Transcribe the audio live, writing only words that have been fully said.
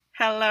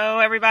Hello,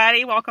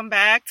 everybody. Welcome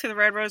back to the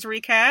Red Rose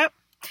Recap.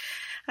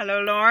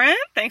 Hello, Lauren.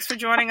 Thanks for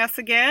joining us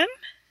again.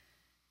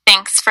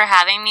 Thanks for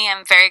having me.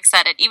 I'm very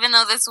excited. Even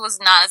though this was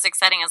not as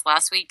exciting as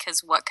last week,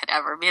 because what could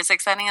ever be as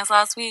exciting as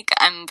last week,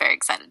 I'm very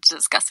excited to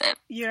discuss it.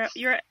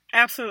 You're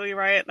absolutely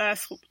right.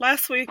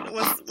 Last week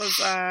was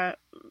a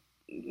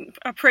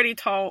pretty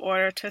tall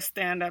order to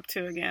stand up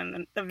to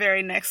again the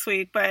very next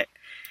week, but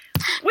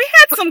we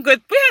had some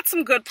good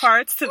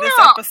parts to this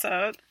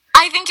episode.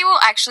 I think it will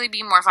actually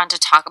be more fun to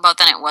talk about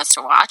than it was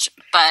to watch,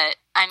 but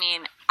I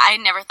mean, I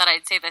never thought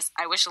I'd say this.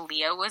 I wish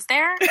Leah was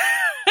there.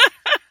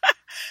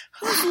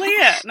 Who's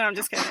Leah? No, I'm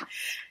just kidding.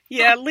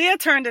 Yeah, Leah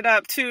turned it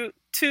up too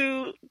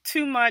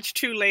much,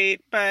 too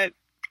late, but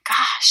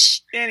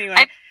gosh.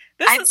 Anyway.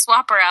 I'd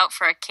swap her out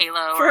for a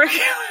Kalo.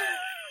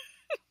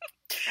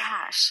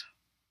 Gosh.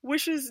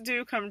 Wishes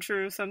do come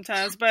true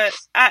sometimes, but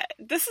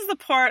this is the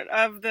point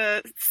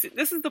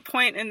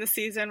in the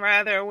season,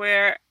 rather,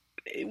 where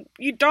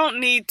you don't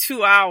need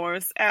 2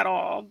 hours at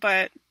all,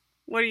 but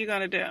what are you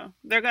going to do?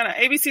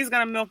 ABC's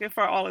going to milk it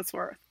for all it's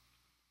worth.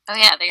 Oh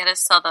yeah, they got to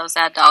sell those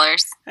ad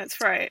dollars.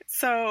 That's right.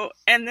 So,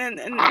 and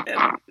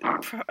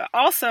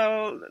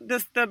also,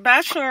 The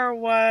Bachelor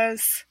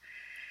was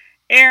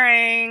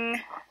airing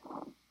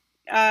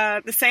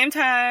the same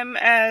time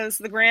as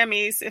the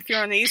Grammys, if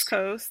you're on the East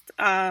Coast.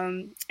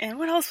 And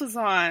what else was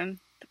on?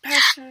 The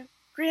Bachelor,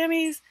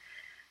 Grammys?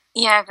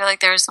 Yeah, I feel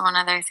like there was one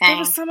other thing. There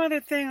was some other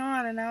thing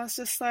on, and I was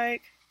just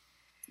like,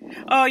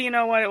 oh, you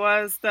know what it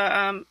was?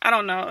 I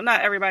don't know.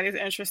 Not everybody's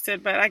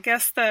interested, but I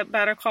guess the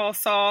Better Call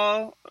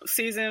Saul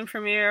season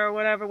premiere or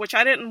whatever, which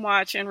I didn't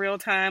watch in real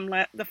time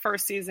the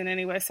first season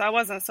anyway, so I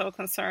wasn't so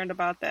concerned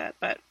about that.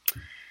 But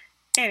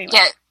anyway.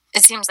 Yeah,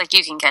 it seems like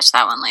you can catch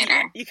that one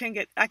later.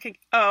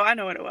 I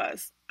know what it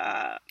was.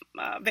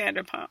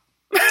 Vanderpump.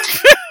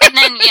 and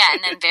then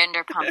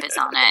Vanderpump is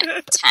on at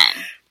 10.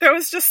 There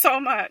was just so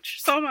much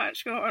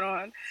going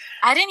on.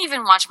 I didn't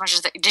even watch much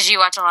of did you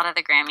watch a lot of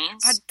the Grammys?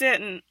 I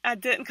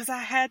didn't, because I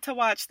had to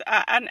watch,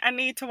 I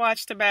need to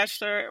watch The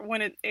Bachelor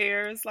when it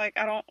airs,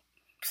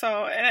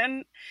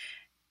 and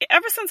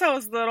ever since I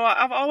was little,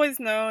 I've always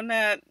known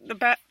that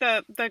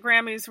the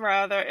Grammys,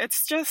 rather,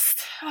 it's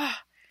just,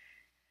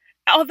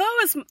 although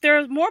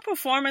there's more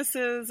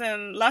performances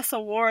and less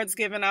awards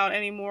given out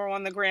anymore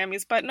on the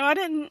Grammys, but no,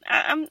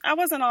 I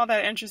wasn't all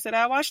that interested.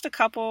 I watched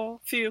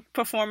few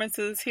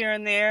performances here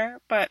and there,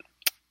 but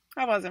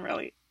I wasn't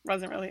really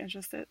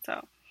interested.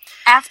 So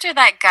after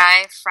that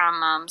guy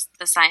from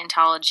the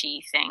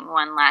Scientology thing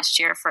won last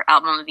year for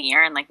Album of the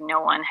Year, and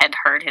no one had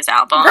heard his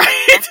album,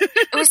 right?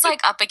 It was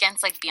up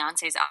against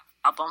Beyonce's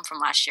album from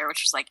last year,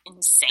 which was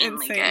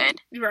insanely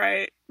good.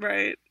 Right.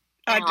 And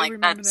I do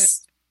remember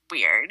that's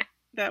weird.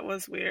 That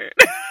was weird.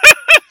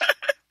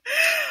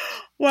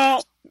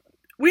 Well,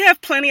 we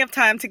have plenty of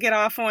time to get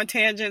off on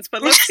tangents,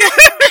 but let's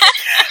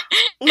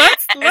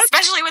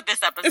especially with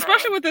this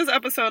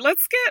episode.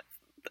 Let's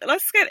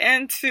get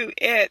into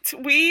it.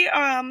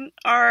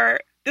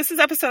 This is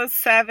episode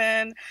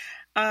 7.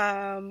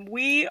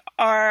 We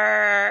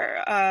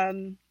are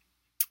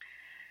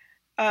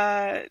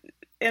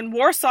in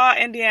Warsaw,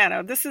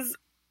 Indiana. This is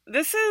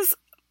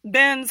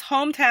Ben's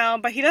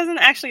hometown, but he doesn't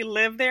actually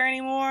live there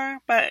anymore.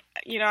 But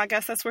I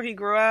guess that's where he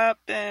grew up,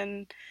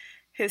 and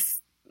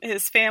his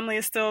family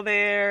is still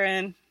there,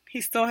 and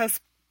he still has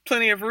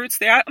plenty of roots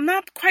there. I'm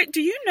not quite. Do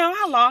you know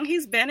how long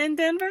he's been in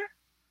Denver?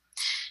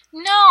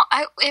 No,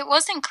 it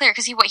wasn't clear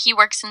because he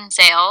works in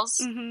sales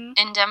in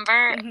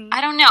Denver. Mm-hmm.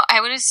 I don't know. I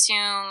would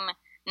assume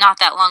not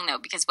that long though,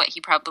 because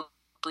he probably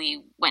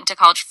went to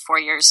college for 4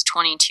 years,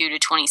 22 to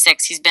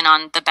 26. He's been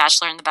on The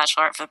Bachelor and The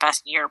Bachelorette for the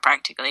past year,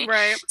 practically.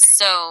 Right.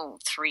 So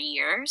 4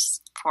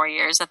 years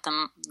at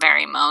the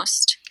very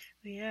most.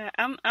 Yeah,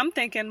 I'm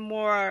thinking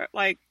more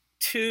like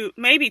 2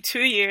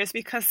 years,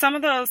 because some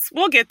of those,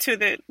 we'll get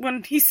to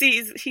when he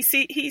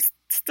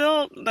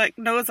still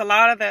knows a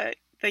lot of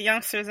the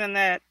youngsters in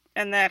that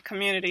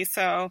community.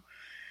 So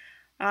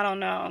I don't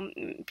know.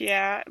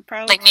 Yeah,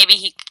 probably. Maybe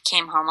he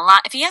came home a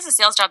lot. If he has a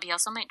sales job, he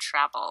also might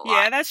travel a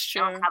lot. Yeah, that's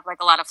true. He'll have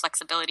a lot of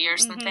flexibility or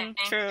something.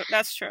 True,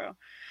 that's true.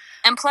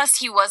 And plus,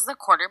 he was the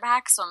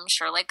quarterback, so I'm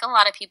sure a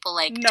lot of people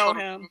know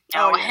him.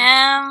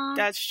 Him.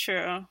 That's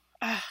true.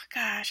 Oh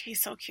gosh,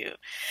 he's so cute.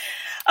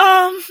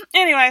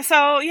 Anyway,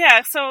 so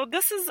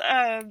this is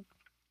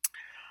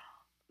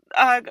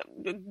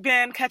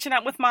Ben catching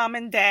up with mom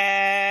and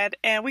dad,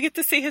 and we get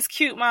to see his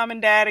cute mom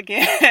and dad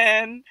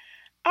again.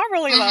 I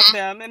really love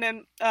them. And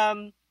then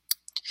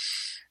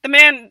the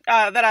man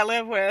that I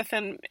live with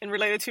and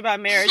related to by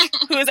marriage,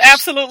 who is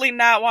absolutely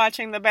not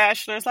watching The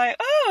Bachelor, is like,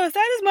 oh, is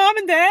that his mom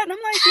and dad? And I'm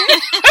like, yeah.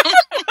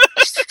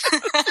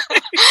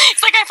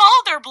 It's I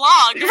followed their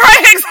blog.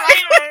 Right,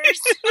 exactly.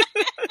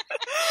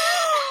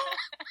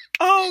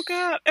 Oh,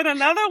 God. And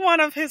another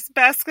one of his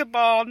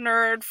basketball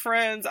nerd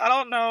friends, I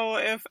don't know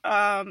if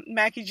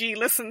Mackie G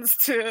listens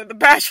to the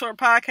Bachelor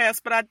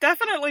podcast, but I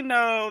definitely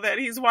know that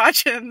he's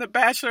watching The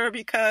Bachelor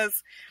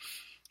because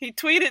he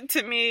tweeted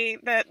to me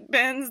that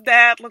Ben's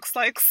dad looks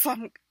like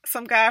some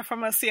guy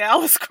from a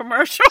Cialis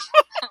commercial.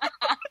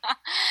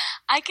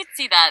 I could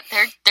see that.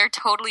 They're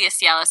totally a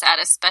Cialis ad,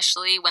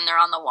 especially when they're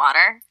on the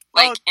water,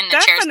 like in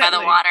the chairs by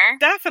the water.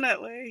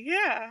 Definitely,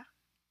 yeah.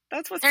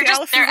 That's what they're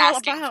Cialis they're is all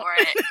asking about. for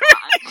it.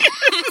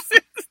 Come on.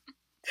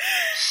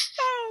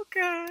 Oh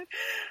God.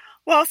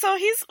 Well, so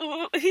he's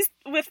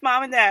with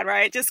mom and dad,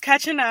 right? Just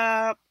catching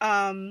up.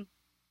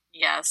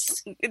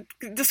 Yes.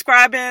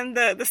 Describing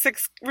the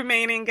 6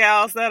 remaining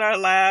gals that are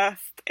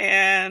left,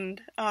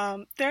 and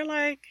they're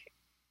like,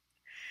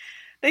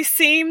 they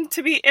seem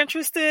to be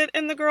interested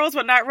in the girls,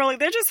 but not really.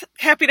 They're just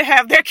happy to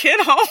have their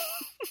kid home.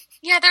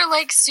 Yeah, they're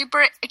like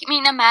super. I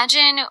mean,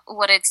 imagine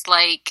what it's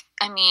like.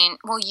 I mean,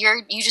 well,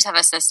 you just have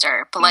a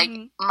sister, but like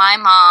my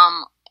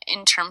mom,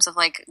 in terms of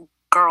like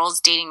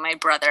girls dating my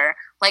brother,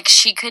 like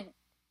she did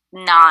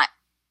not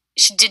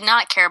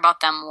care about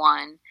them,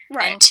 one.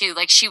 Right. And 2,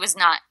 like she was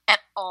not at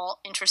all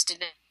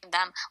interested in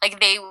them. Like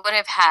they would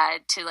have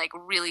had to like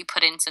really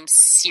put in some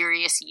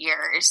serious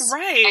years,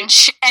 right?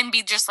 And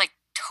be just like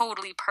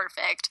totally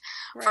perfect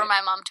for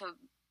my mom to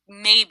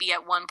maybe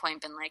at one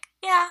point been like,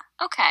 yeah,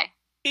 okay.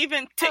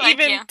 Even to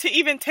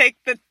take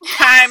the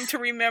time to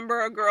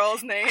remember a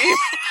girl's name.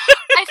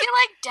 I feel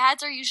like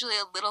dads are usually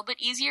a little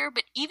bit easier,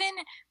 but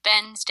even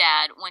Ben's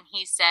dad, when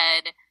he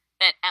said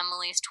that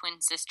Emily's twin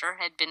sister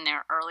had been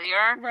there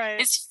earlier,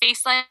 his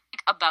face like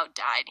about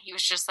died. He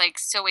was just like,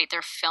 so wait,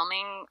 they're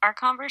filming our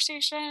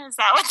conversation? Is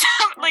that what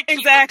like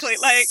exactly,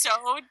 like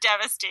so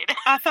devastated.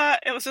 I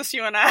thought it was just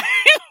you and I.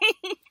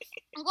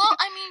 Well,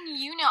 I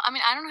mean,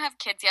 I don't have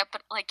kids yet,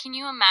 but like, can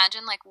you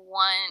imagine like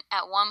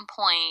at one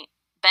point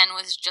Ben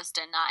was just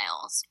a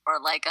Niles or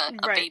like a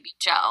baby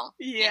Joe,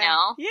 you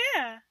know?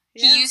 Yeah.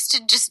 He used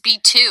to just be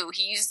 2.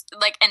 He used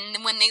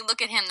and when they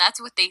look at him,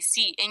 that's what they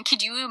see. And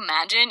could you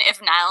imagine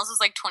if Niles was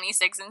like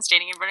 26 and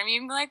standing in front of you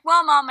and be like,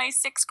 "Well, Mom, my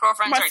 6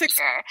 girlfriends are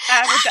here."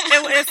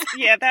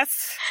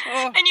 That's.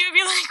 Oh. And you would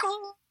be like,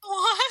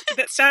 "What?"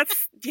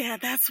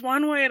 That's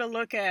one way to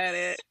look at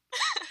it.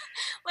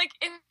 Like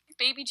if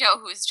Baby Joe,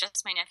 who is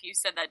just my nephew,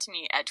 said that to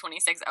me at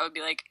 26, I would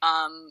be like,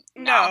 no.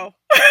 Nope.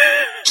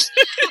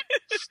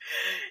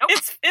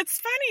 It's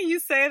funny you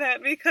say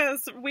that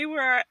because we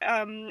were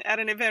at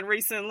an event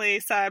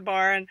recently,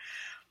 sidebar, and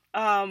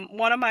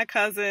one of my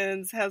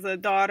cousins has a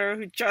daughter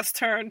who just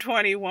turned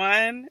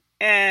 21,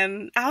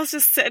 and I was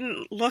just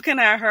sitting looking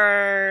at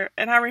her,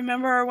 and I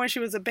remember when she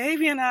was a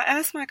baby, and I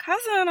asked my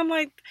cousin, I'm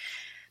like,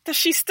 does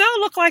she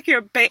still look like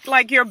your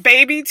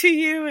baby to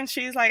you? And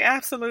she's like,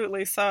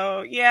 absolutely.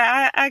 So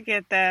yeah, I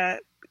get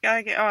that.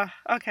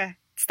 Okay.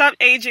 Stop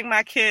aging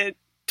my kid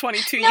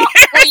 22 years.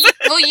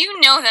 Well, you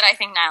know that I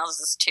think Niles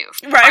is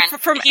 2. Right,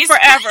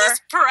 forever.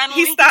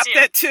 He stopped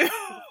at 2.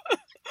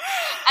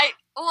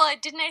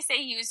 Didn't I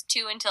say he was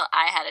 2 until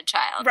I had a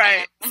child?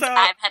 Right. So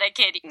I've had a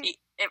kid. It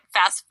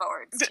fast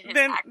forwards to his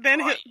then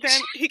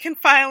he can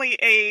finally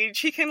age.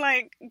 He can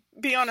like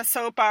be on a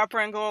soap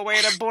opera and go away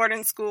to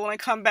boarding school and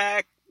come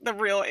back the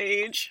real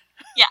age.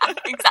 Yeah,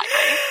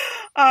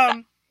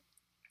 exactly.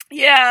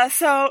 Yeah,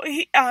 so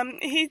he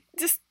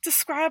just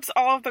describes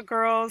all of the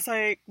girls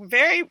like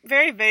very,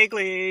 very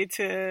vaguely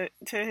to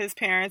his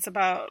parents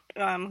about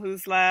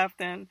who's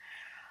left, and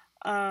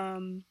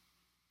Mom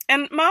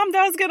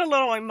does get a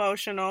little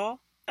emotional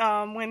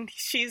when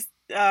she's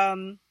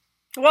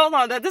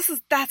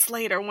that's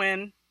later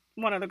when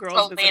one of the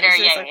girls visits. Later,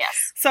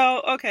 yes.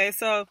 So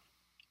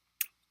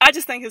I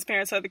just think his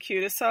parents are the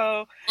cutest.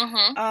 So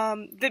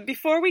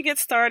before we get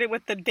started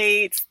with the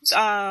dates,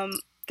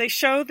 they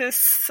show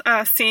this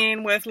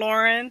scene with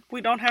Lauren.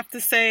 We don't have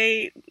to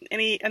say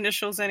any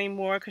initials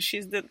anymore because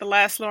she's the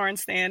last Lauren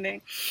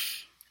standing.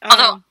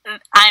 Although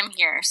I'm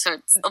here, so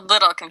it's a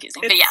little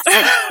confusing, but yes.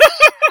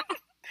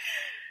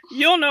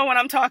 You'll know when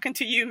I'm talking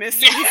to you,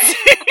 Missy. Yes.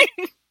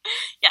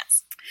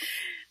 Yes.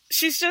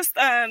 She's just,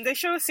 they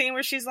show a scene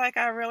where she's like,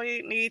 I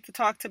really need to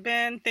talk to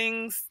Ben.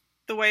 Things,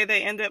 the way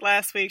they ended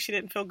last week, she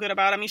didn't feel good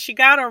about. I mean, she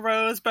got a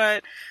rose,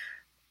 but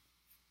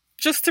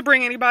just to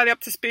bring anybody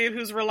up to speed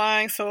who's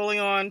relying solely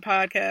on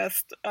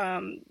podcast,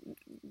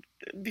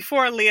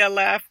 before Leah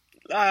left,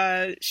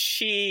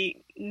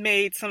 she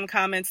made some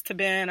comments to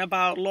Ben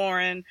about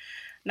Lauren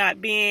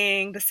not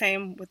being the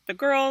same with the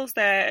girls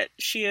that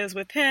she is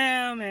with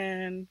him,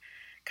 and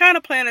kind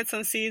of planted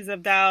some seeds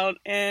of doubt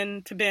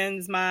into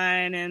Ben's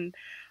mind. And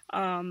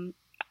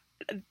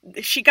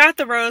she got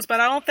the rose, but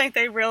I don't think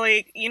they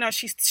really,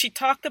 she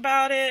talked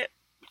about it,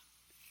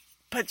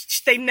 but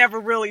they never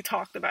really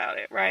talked about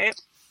it, right?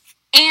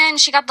 And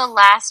she got the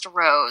last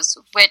rose,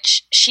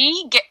 which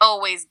she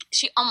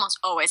almost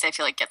always, I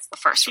feel like, gets the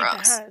first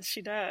rose.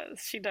 She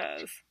does.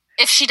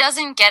 If she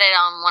doesn't get it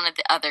on one of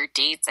the other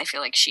dates, I feel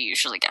like she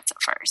usually gets it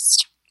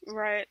first.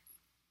 Right.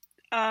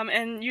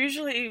 And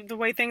usually the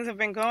way things have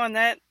been going,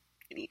 that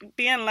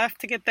being last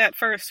to get that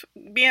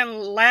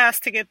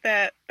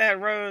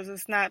rose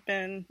has not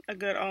been a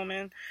good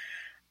omen.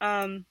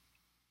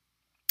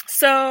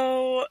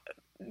 So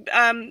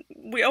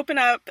we open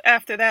up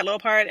after that little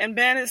part, and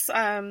Ben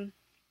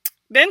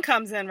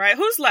comes in, right?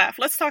 Who's left?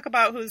 Let's talk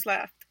about who's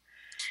left.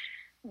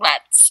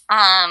 Let's.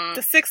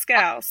 The 6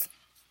 gals.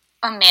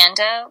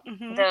 Amanda,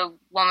 the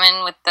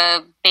woman with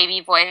the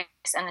baby voice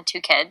and the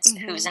 2 kids,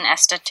 who's an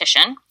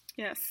esthetician.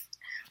 Yes.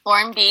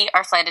 Lauren B.,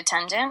 our flight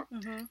attendant.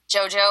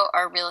 Jojo,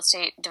 our real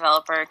estate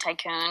developer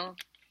tycoon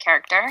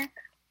character.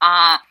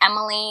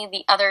 Emily,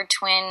 the other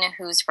twin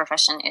whose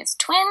profession is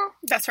twin.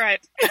 That's right.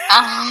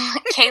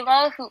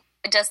 Kayla, who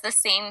does the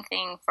same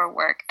thing for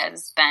work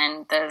as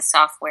Ben, the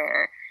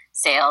software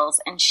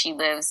sales, and she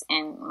lives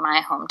in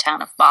my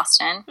hometown of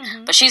Boston.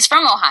 But she's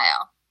from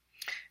Ohio.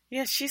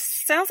 Yeah, she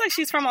sounds like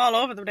she's from all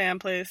over the damn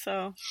place,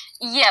 so...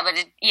 Yeah, but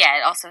it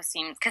also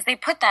seems... Because they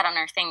put that on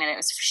her thing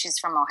that she's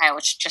from Ohio,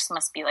 which just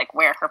must be, like,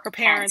 where her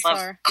parents live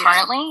are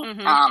currently,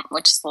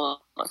 which is a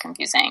little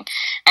confusing.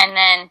 And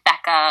then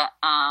Becca,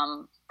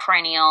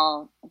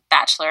 perennial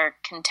Bachelor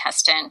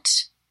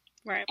contestant.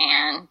 Right.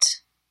 And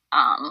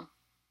I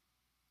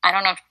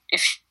don't know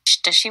if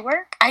does she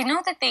work? I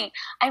know that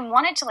I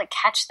wanted to, like,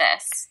 catch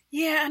this.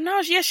 Yeah, no,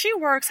 yeah, she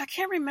works. I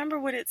can't remember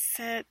what it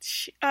said.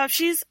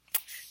 She's...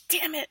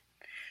 Damn it.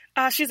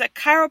 She's a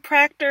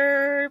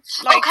chiropractor.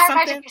 Like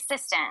chiropractic something.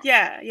 Assistant.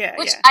 Yeah.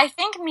 Which I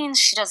think means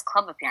she does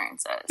club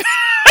appearances.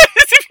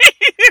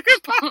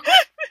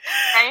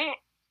 Right?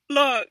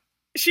 Look,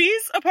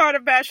 she's a part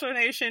of Bachelor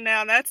Nation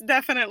now. That's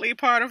definitely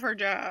part of her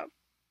job.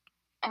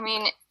 I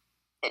mean,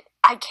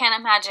 I can't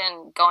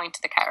imagine going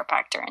to the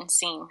chiropractor and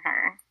seeing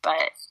her,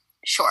 but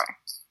sure.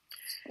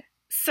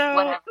 So...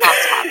 What has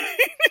to happen?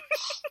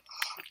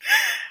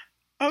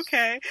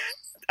 Okay.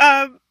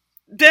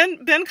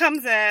 Ben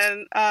comes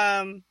in,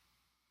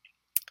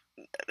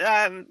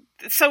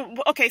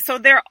 so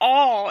they're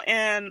all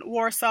in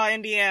Warsaw,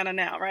 Indiana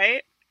now,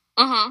 right?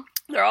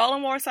 They're all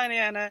in Warsaw,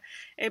 Indiana.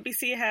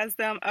 ABC has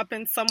them up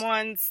in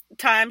someone's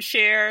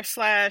timeshare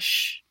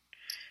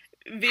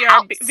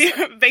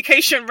 /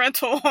 vacation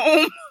rental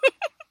home.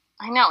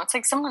 I know, it's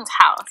like someone's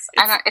house.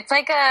 It's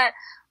like a,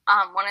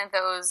 one of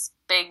those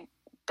big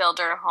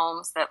builder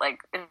homes that,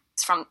 like, is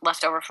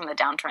left over from the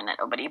downturn that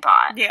nobody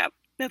bought. Yeah.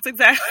 That's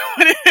exactly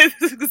what it is.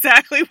 It's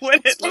exactly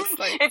what it looks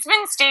like. It's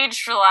been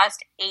staged for the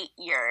last 8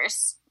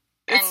 years,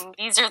 and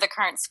these are the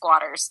current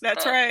squatters.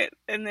 That's right,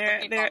 and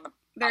they're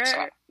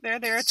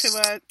there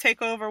to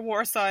take over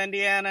Warsaw,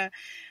 Indiana.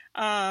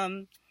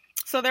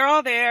 So they're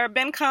all there.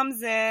 Ben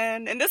comes in,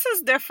 and this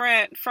is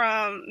different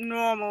from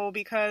normal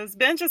because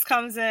Ben just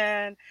comes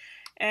in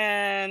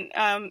and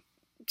I'm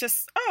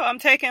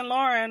taking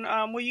Lauren.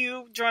 Will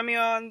you join me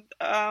on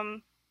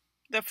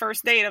the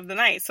first date of the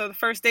night? So the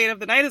first date of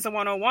the night is a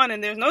 101,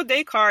 and there's no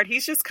date card.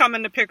 He's just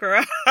coming to pick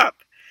her up.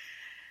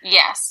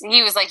 Yes.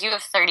 He was like, you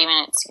have 30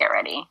 minutes to get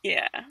ready.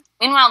 Yeah.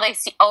 Meanwhile, they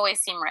always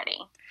seem ready.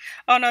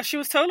 Oh, no, she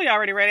was totally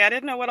already ready. I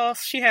didn't know what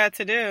else she had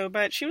to do,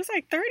 but she was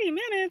like, 30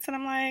 minutes, and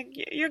I'm like,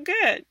 you're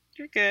good.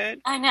 You're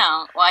good. I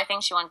know. Well, I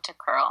think she wanted to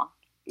curl.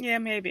 Yeah,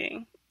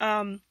 maybe.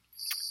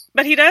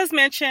 But he does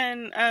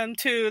mention,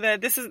 too,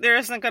 that there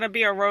isn't going to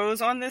be a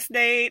rose on this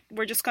date.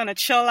 We're just going to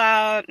chill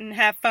out and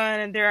have fun,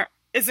 and there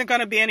isn't going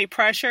to be any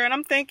pressure. And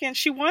I'm thinking,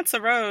 she wants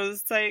a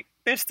rose. Like,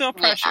 there's still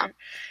pressure.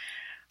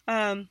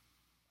 Yeah.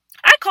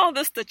 I call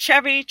this the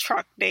Chevy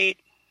truck date.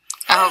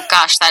 Oh,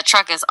 gosh, that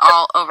truck is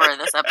all over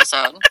this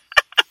episode.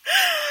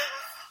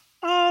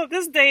 Oh,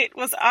 this date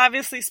was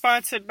obviously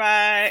sponsored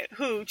by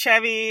who?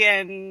 Chevy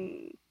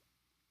and...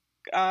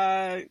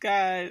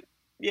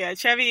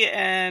 Chevy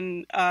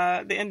and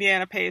the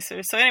Indiana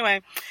Pacers. So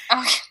anyway,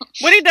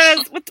 what he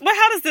does,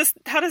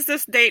 how does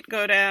this date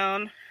go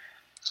down?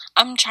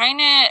 I'm trying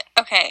to,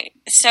 okay,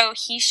 so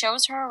he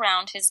shows her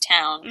around his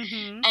town,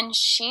 and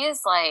she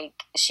has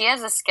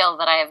a skill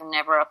that I have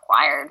never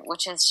acquired,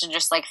 which is to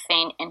just, like,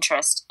 feign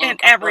interest in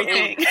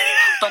everything.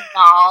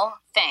 Banal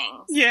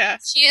things. Yeah.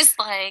 She is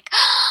like,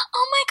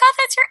 oh my god,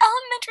 that's your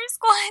elementary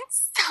school,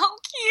 it's so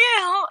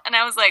cute. And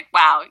I was like,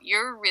 wow,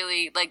 you're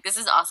really, like, this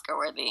is Oscar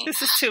worthy.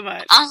 This is too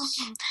much.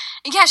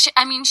 Yeah,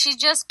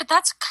 but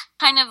that's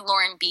kind of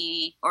Lauren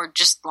B., or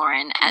just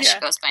Lauren, as she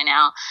goes by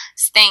now,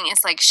 thing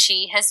is, like,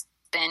 she has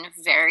been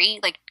very,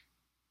 like,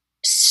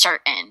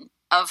 certain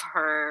of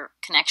her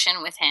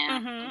connection with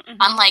him,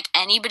 unlike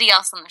anybody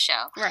else on the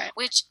show. Right.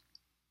 Which,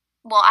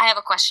 well, I have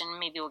a question.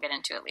 Maybe we'll get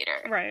into it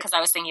later. Right. Because I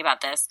was thinking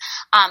about this.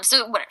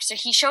 So whatever. So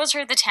he shows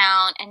her the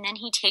town, and then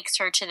he takes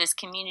her to this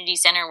community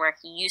center where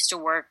he used to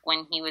work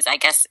when he was, I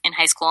guess, in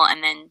high school,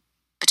 and then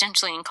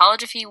potentially in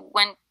college if he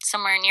went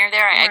somewhere near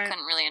there. I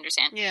couldn't really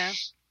understand. Yeah.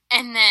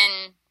 And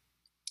then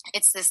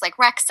it's this, like,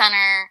 rec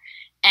center,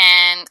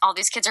 and all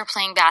these kids are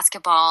playing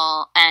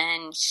basketball,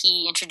 and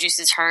he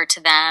introduces her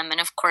to them,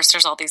 and of course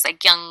there's all these,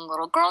 like, young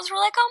little girls who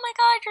are like, oh my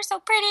god, you're so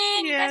pretty,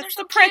 and you guys are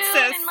so cute,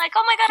 and like,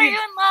 oh my god, are you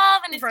in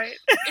love? And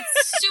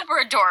it's super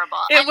adorable.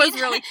 It was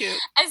really cute.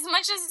 As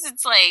much as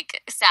it's,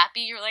 like,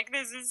 sappy, you're like,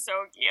 this is so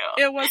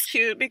cute. It was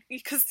cute,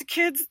 because the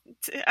kids,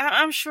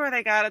 I'm sure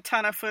they got a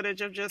ton of footage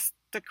of just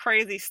the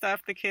crazy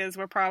stuff the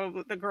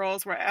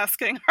girls were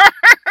asking her.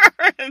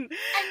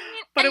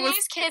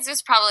 These kids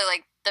was probably,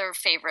 like, their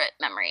favorite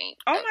memory.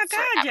 Oh my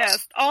god,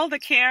 yes. All the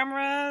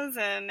cameras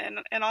and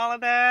all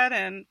of that,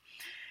 and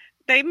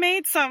they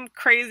made some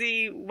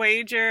crazy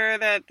wager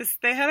that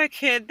they had a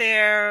kid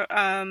there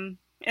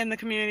in the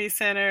community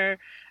center.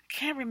 I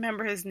can't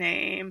remember his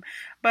name,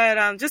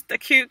 but just a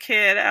cute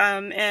kid.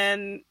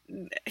 And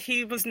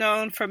he was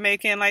known for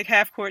making like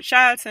half court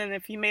shots, and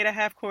if he made a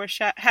half court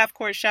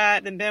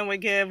shot, then Ben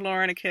would give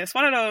Lauren a kiss.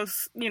 One of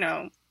those,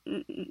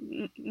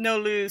 no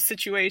lose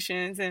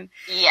situations. And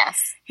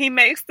yes, he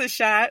makes the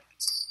shot,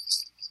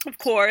 of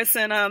course,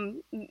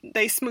 and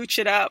they smooch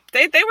it up.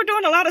 They were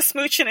doing a lot of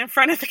smooching in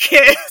front of the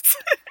kids.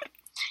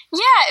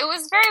 Yeah, it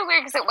was very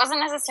weird because it wasn't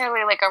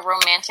necessarily like a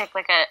romantic,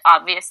 like a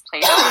obvious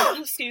place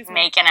Excuse me.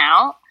 Making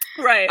out.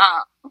 Right.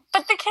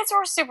 But the kids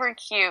were super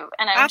cute,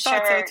 and I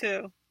thought so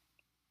too.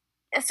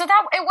 So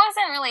that it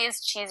wasn't really as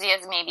cheesy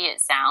as maybe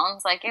it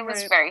sounds. Like it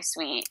was very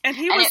sweet, and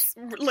he was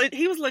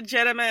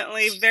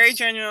legitimately, very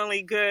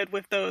genuinely good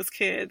with those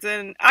kids,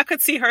 and I could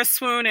see her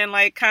swooning,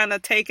 like kind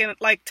of taking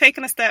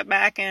a step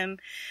back and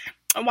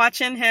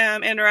watching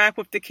him interact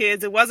with the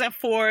kids. It wasn't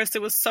forced.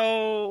 It was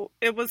so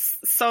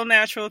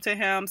natural to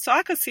him. So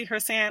I could see her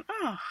saying,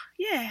 "Oh,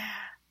 yeah,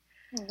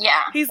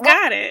 he's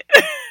got it."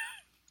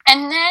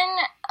 And then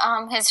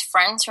his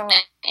friends from the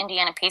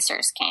Indiana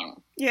Pacers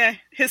came. Yeah,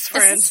 his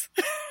friends.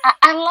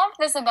 I love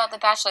this about The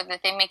Bachelor,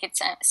 that they make it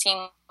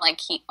seem like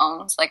he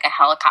owns like a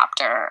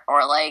helicopter,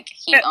 or like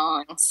he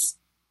owns.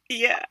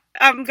 Yeah,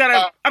 they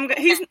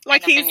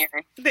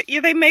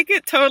make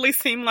it totally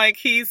seem like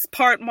he's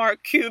part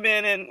Mark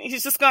Cuban, and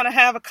he's just gonna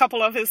have a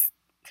couple of his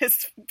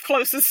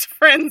closest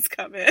friends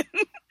come in.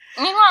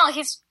 Meanwhile,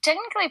 he's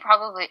technically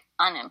probably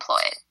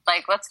unemployed.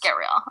 Like, let's get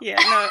real.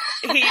 Yeah,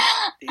 no,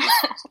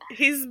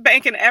 he's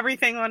banking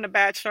everything on The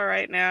Bachelor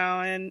right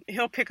now, and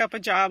he'll pick up a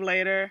job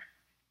later.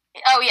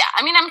 Oh yeah,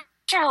 I mean, I'm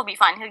sure he'll be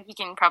fine. He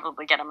can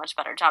probably get a much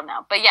better job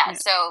now. But yeah.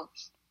 So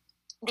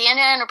the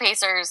Indiana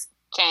Pacers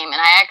came,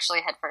 and I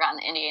actually had forgotten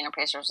the Indiana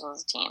Pacers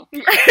was a team.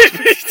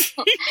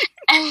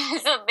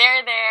 And so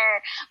they're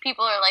there.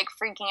 People are like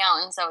freaking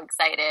out and so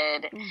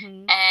excited.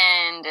 Mm-hmm.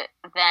 And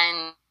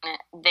then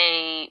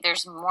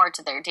there's more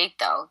to their date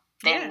though.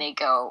 Then they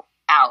go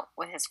out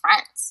with his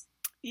friends.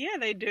 Yeah,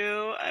 they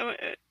do.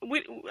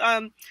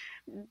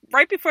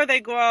 Right before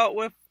they go out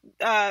with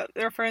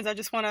their friends, I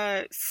just want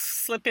to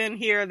slip in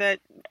here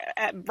that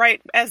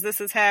right as this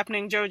is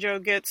happening,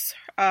 JoJo gets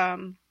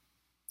her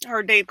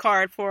date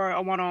card for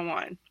a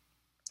one-on-one.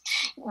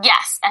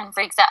 Yes, and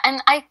freaks out.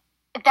 And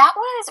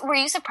were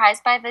you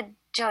surprised by the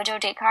JoJo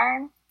date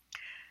card?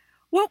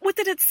 What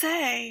did it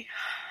say?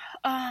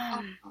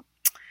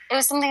 It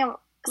was something.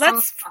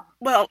 Let's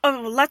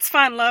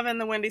find love in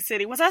the Windy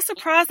City. Was I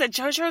surprised that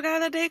JoJo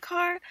got a date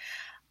card?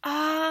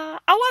 I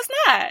was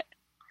not.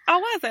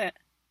 I wasn't.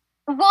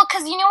 Well,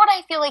 because you know what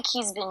I feel like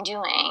he's been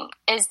doing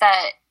is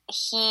that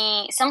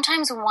he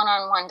sometimes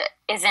one-on-one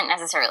isn't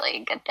necessarily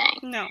a good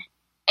thing. No.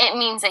 It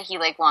means that he,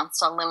 like, wants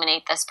to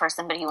eliminate this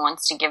person, but he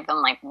wants to give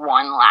them, like,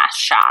 one last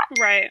shot.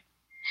 Right.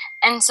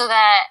 And so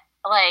that,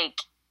 like,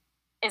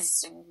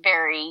 is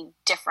very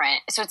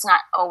different. So it's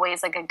not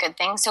always, like, a good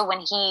thing. So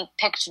when he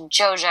picked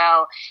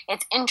JoJo,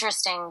 it's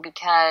interesting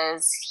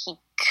because he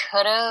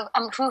could have...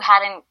 who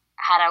hadn't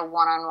had a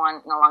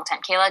one-on-one in a long time?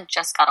 Kayla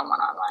just got a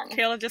one-on-one.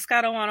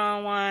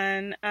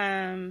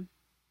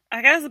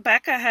 I guess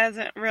Becca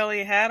hasn't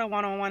really had a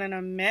one-on-one in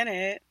a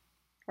minute,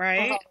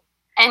 right? Okay.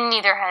 And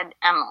neither had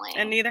Emily.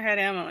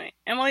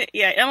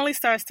 Emily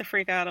starts to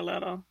freak out a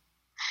little.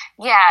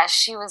 Yeah,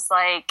 she was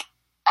like...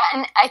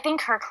 And I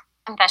think her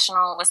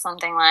confessional was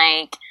something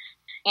like,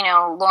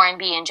 Lauren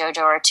B. and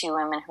JoJo are two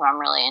women who I'm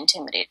really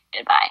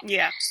intimidated by.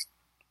 Yeah.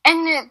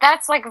 And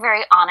that's, like,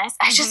 very honest.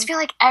 I just feel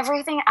like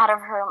everything out of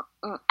her...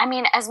 I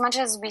mean, as much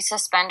as we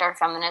suspend our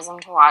feminism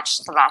to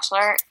watch The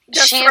Bachelor,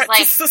 she's,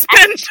 like,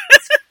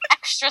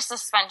 extra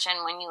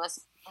suspension when you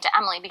listen to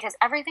Emily, because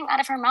everything out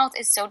of her mouth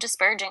is so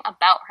disparaging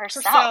about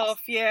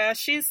herself. Yeah,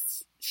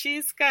 she's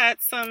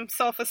got some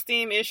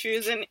self-esteem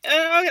issues, and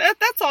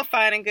that's all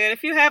fine and good.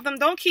 If you have them,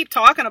 don't keep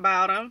talking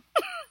about them.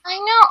 I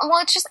know.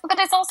 Well, but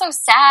it's also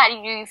sad.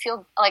 You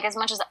feel like, as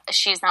much as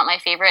she's not my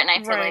favorite, and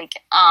I feel like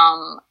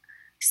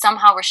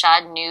somehow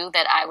Rashad knew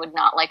that I would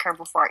not like her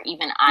before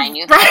even I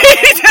knew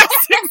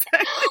that.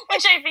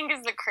 Which I think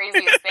is the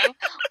craziest thing.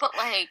 But,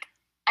 like,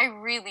 I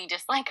really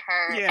dislike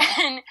her. Yeah.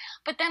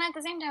 But then at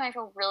the same time, I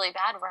feel really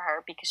bad for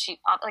her because she,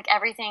 like,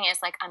 everything is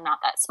like, I'm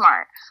not that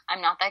smart. I'm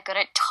not that good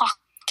at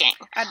talking.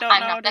 I'm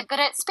not that good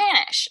at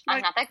Spanish.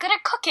 I'm not that good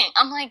at cooking.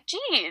 I'm like,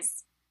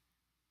 geez.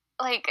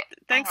 Like,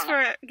 thanks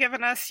for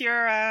giving us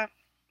your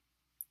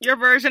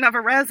version of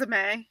a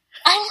resume.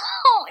 I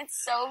know. It's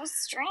so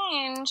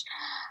strange.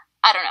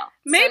 I don't know.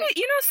 Maybe,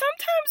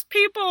 sometimes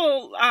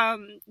people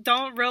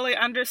don't really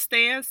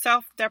understand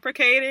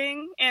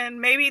self-deprecating, and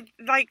maybe,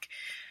 like,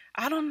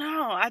 I don't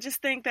know. I just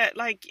think that,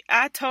 like,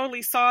 I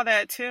totally saw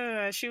that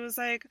too. She was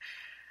like,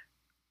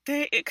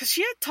 because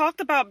she had talked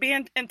about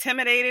being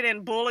intimidated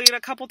and bullied a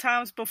couple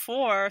times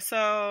before,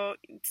 so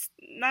it's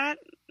not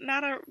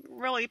a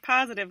really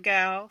positive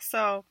gal.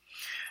 So,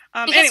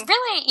 because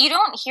really, you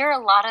don't hear a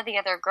lot of the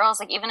other girls,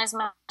 like, even as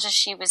much as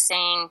she was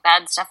saying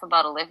bad stuff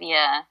about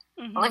Olivia,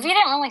 Olivia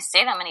didn't really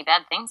say that many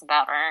bad things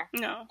about her.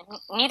 No.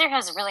 Neither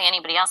has really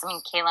anybody else. I mean,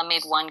 Kayla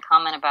made one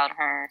comment about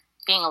her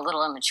being a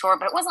little immature,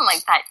 but it wasn't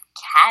like that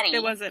catty.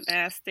 It wasn't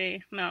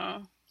nasty,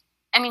 no.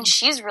 I mean,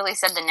 she's really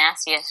said the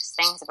nastiest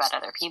things about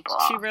other people.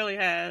 She really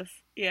has.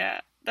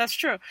 Yeah, that's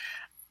true.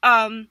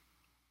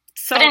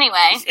 So, but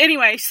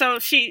anyway, so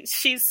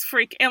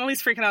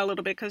Emily's freaking out a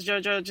little bit because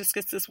JoJo just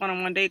gets this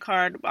one-on-one date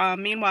card.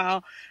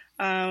 Meanwhile,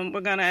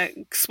 we're gonna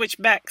switch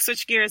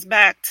gears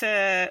back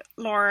to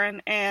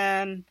Lauren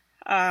and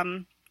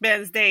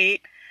Ben's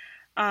date.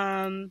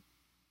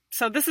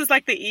 So this is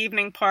like the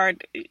evening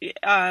part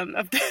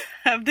of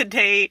the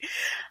date.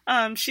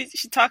 She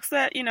talks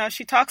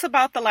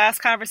about the last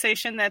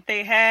conversation that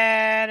they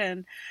had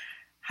and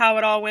how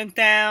it all went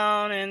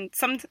down, and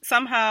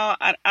somehow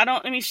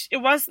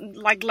it was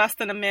like less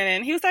than a minute.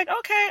 And he was like,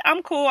 "Okay,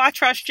 I'm cool. I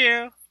trust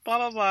you." Blah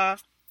blah blah.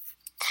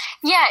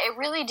 Yeah, it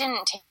really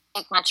didn't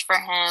take much for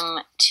him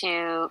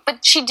to,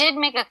 but she did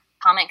make a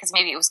comment, because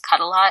maybe it was cut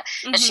a lot,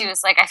 that she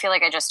was like, "I feel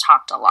like I just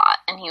talked a lot,"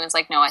 and he was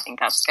like, "No, I think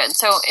that's good."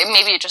 So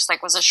maybe it just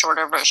like was a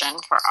shorter version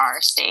for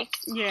our sake.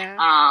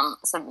 Yeah.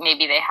 So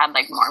maybe they had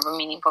like more of a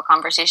meaningful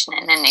conversation,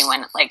 and then they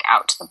went like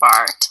out to the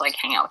bar to like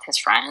hang out with his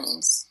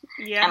friends.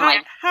 Yeah.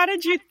 And how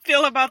did you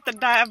feel about the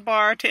dive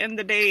bar to end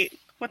the date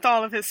with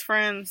all of his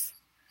friends?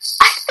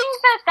 I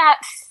think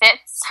that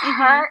fits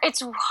her.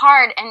 It's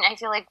hard, and I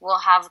feel like we'll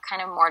have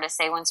kind of more to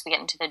say once we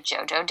get into the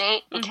JoJo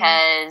date,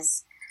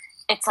 because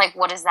it's like,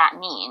 what does that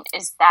mean?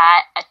 Is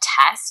that a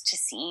test to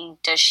see,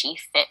 does she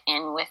fit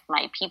in with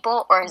my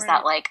people? Or is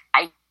that like,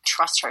 I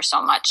trust her so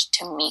much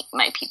to meet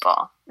my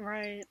people?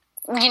 Right.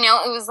 You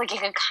know, it was like, it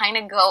could kind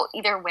of go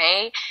either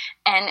way.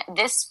 And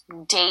this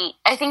date,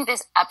 I think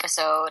this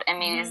episode, and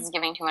maybe this is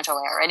giving too much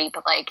away already,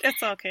 but like...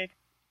 It's okay.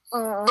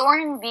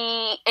 Lauren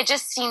B, it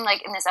just seemed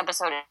like in this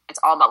episode, it's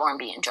all about Lauren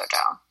B and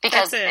JoJo.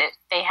 Because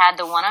they had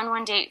the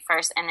one-on-one date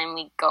first, and then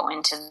we go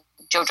into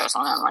JoJo's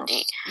one-on-one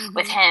date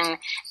with him,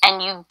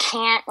 and you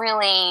can't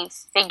really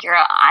figure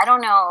out, I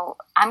don't know,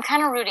 I'm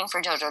kind of rooting for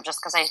JoJo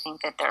just because I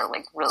think that they're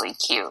like really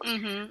cute.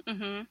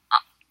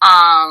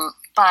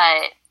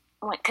 But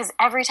because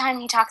every time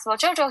he talks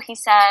about JoJo, he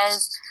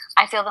says,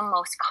 "I feel the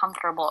most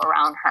comfortable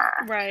around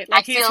her." Right.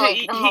 Like I feel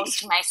like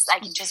I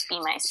can just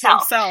be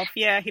myself.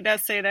 Yeah, he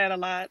does say that a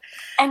lot.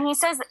 And he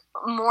says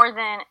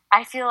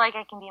I feel like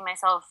I can be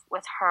myself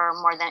with her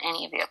more than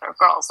any of the other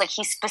girls. Like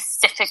he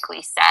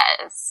specifically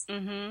says.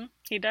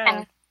 He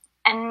does.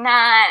 And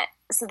that,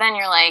 so then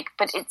you're like,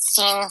 but it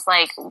seems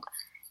like,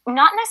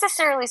 not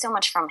necessarily so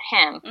much from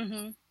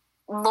him.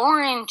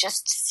 Lauren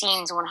just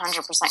seems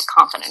 100%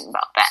 confident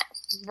about Ben.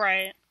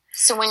 Right.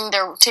 So when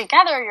they're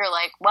together, you're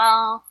like,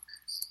 well,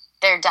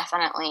 they're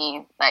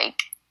definitely like,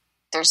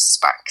 there's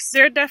sparks.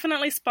 There are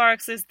definitely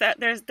sparks.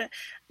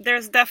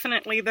 There's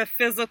definitely the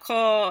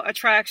physical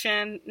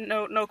attraction,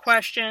 no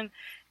question.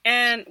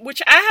 And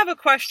which I have a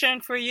question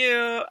for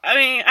you. I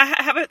mean,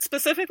 I have it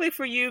specifically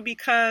for you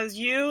because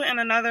you and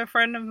another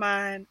friend of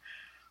mine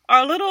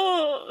are a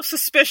little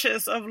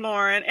suspicious of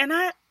Lauren, and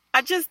I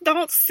just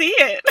don't see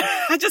it.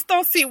 I just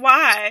don't see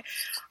why.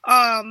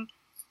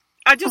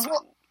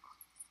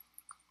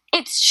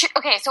 It's true.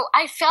 Okay, so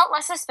I felt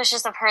less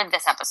suspicious of her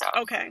this episode.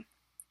 Okay.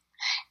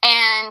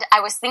 And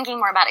I was thinking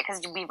more about it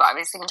because we've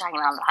obviously been talking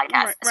about it on the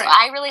podcast. Right. So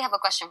I really have a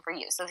question for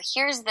you. So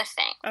here's the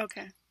thing.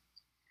 Okay.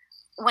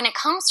 When it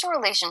comes to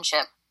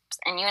relationships,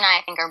 and you and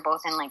I think are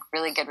both in like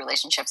really good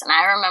relationships, and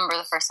I remember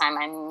the first time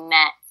I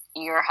met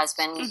your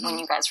husband when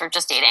you guys were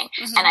just dating,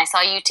 and I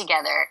saw you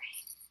together,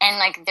 and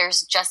like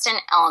there's just an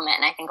element,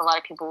 and I think a lot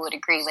of people would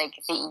agree, like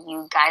that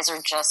you guys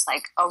are just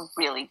like a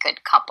really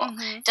good couple.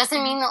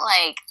 Doesn't mean that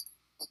like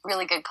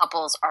really good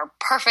couples are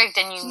perfect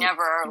and you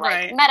never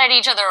like met at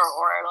each other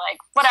or like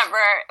whatever,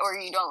 or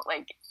you don't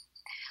like,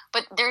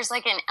 but there's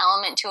like an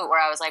element to it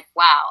where I was like,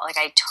 wow, like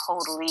I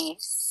totally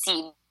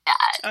see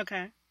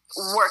that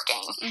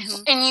working.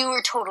 And you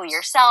were totally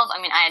yourself.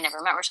 I mean, I had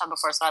never met Rashad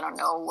before, so I don't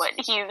know what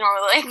he's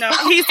normally like. No,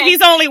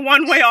 he's only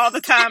one way all the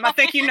time. I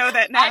think you know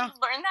that now. I've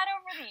learned that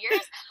over the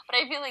years, but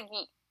I feel like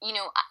you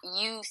know,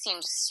 you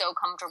seemed so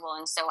comfortable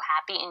and so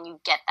happy, and you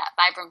get that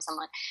vibe from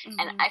someone.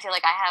 And I feel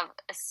like I have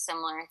a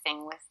similar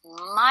thing with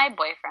my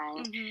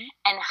boyfriend,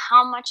 and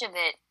how much of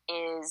it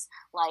is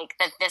like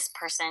that this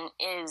person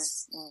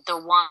is the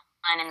one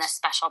and the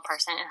special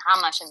person, and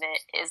how much of it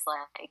is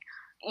like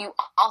you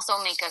also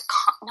make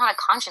not a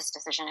conscious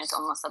decision, it's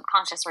almost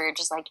subconscious, where you're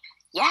just like,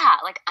 yeah,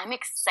 like I'm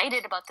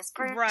excited about this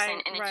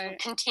person, and if you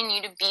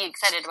continue to be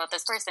excited about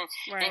this person,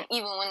 and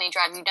even when they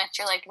drive you nuts,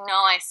 you're like, no,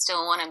 I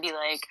still want to be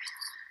like,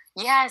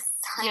 yes,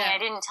 honey, I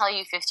didn't tell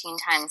you 15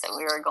 times that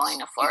we were going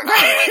to Florida.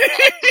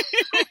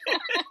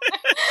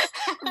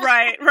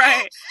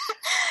 Right.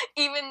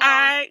 Even though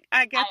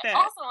I get that.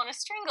 I also want to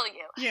strangle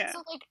you. Yeah.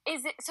 So like,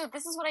 so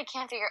this is what I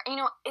can't figure, you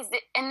know,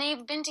 and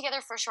they've been together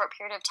for a short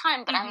period of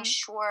time, but I'm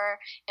sure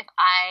if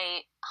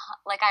I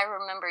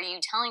remember you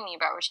telling me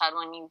about Rashad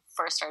when you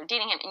first started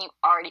dating him, and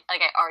I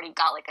already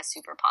got like a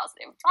super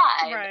positive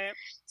vibe. Right.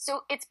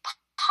 So it's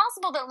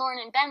possible that Lauren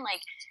and Ben,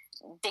 like,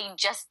 they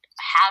just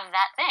have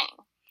that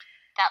thing.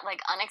 That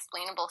like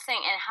unexplainable thing,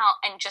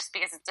 and just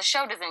because it's a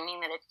show doesn't mean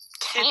that it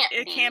can't be.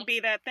 It can't be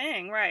that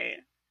thing,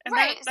 right? And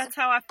right. That's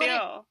how I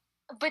feel.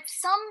 But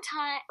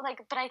sometimes,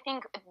 like, but I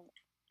think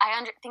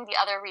think the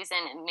other reason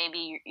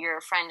maybe your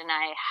friend and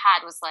I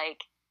had was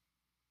like,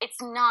 it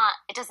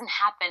doesn't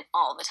happen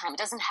all the time. It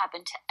doesn't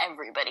happen to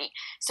everybody.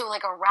 So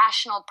like a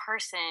rational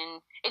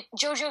person,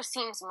 JoJo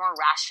seems more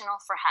rational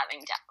for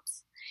having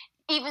doubts.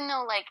 Even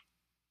though like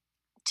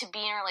to be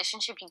in a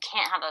relationship, you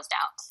can't have those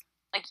doubts.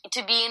 Like,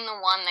 to be in the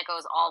one that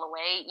goes all the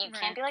way, you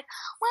can't be like,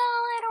 well,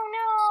 I don't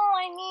know,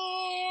 I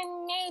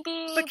mean,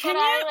 maybe,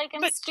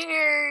 I'm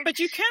scared. But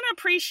you can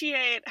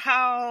appreciate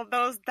how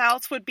those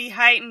doubts would be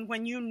heightened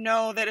when you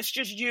know that it's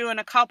just you and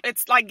a couple.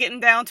 It's like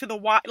getting down to the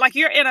wire. Like,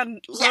 you're in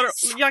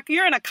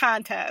you're in a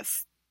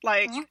contest.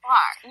 Like, you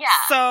are, yeah.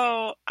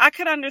 So, I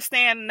could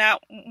understand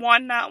not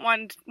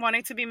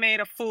wanting to be made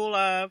a fool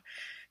of.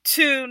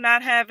 2,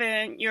 not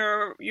having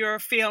your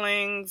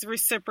feelings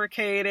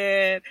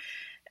reciprocated.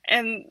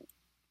 And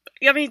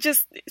I mean,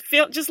 just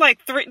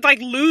like 3, like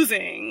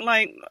losing.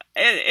 Like,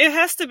 it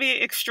has to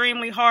be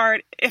extremely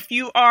hard if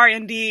you are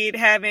indeed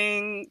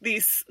having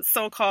these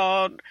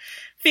so-called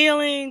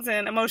feelings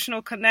and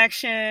emotional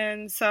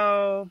connections.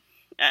 So,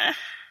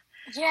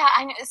 yeah,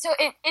 I know. So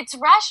it's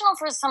rational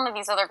for some of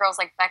these other girls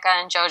like Becca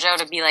and JoJo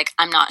to be like,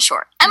 I'm not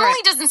sure. Emily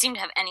doesn't seem to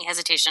have any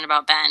hesitation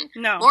about Ben.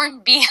 No.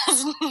 Lauren B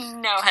has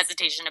no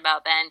hesitation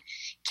about Ben.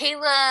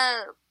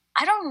 Kayla,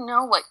 I don't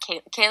know what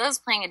Kayla's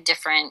playing a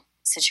different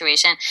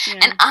situation. Yeah.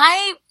 And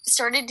I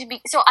started to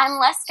be, so I'm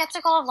less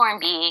skeptical of Lauren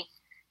B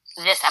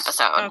this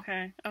episode.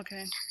 Okay.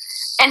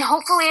 And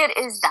hopefully it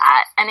is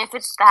that. And if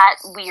it's that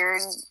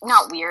weird,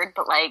 not weird,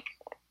 but like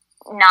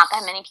not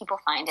that many people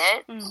find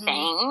it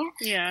thing,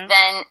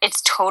 then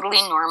it's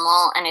totally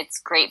normal and it's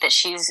great that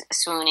she's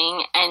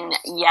swooning. And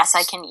yes,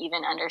 I can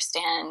even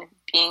understand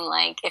being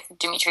like, if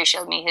Dimitri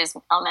showed me his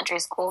elementary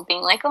school,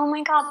 being like, oh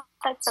my god,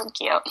 that's so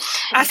cute.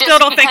 I still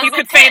don't think you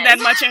could feign that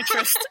much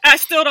interest. I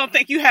still don't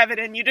think you have it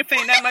in you to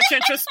feign that much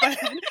interest, but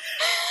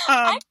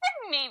I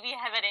could maybe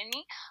have it in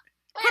me.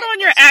 Put on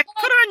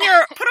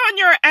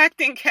your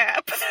acting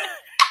cap.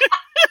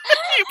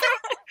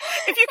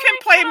 If you can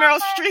play Meryl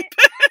Streep.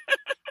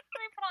 Let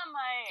me put on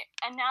my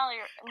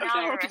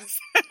analysis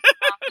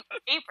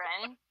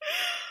apron.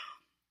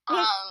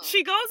 Well,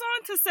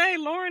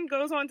 Lauren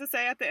goes on to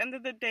say at the end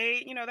of the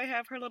date, you know, they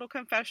have her little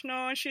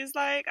confessional, and she's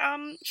like,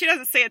 she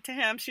doesn't say it to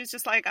him. She's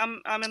just like,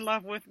 I'm in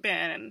love with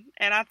Ben,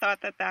 and I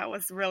thought that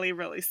was really,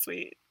 really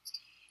sweet.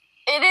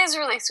 It is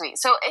really sweet.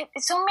 So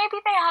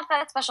maybe they have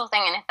that special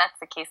thing, and if that's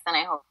the case, then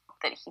I hope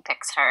that he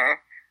picks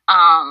her.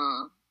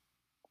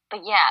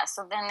 But yeah,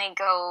 so then they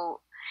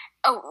go.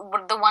 Oh,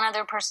 the one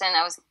other person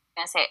I was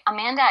gonna say,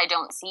 Amanda, I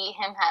don't see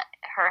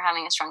her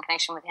having a strong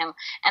connection with him,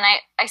 and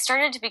I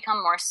started to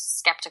become more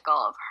skeptical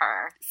of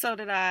her. So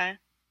did I.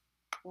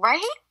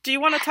 Right? Do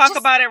you want to talk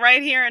about it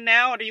right here and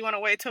now, or do you want to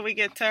wait till we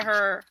get to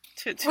her?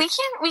 We can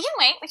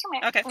wait.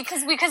 Okay.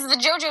 Because the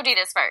JoJo date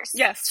is first.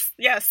 Yes.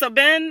 So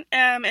Ben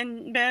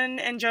and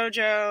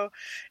JoJo.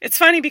 It's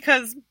funny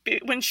because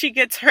when she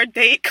gets her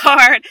date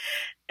card,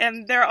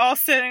 and they're all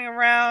sitting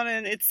around,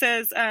 and it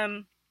says,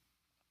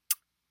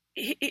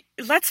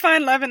 let's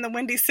find love in the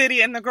Windy City,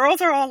 and the girls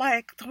are all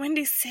like, the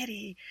Windy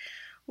City,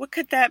 where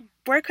could that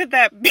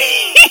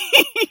be?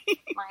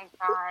 My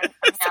god,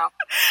 I know.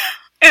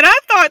 And I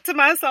thought to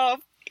myself,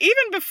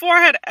 even before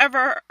I had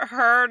ever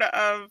heard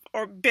of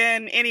or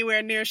been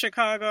anywhere near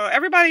Chicago,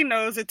 everybody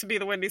knows it to be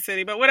the Windy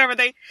City, but whatever,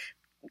 the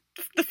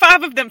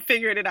 5 of them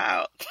figured it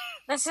out.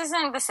 This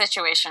isn't the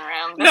Situation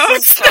Room.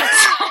 This is.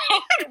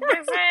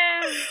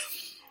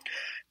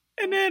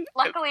 And then,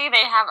 luckily,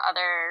 they have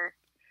other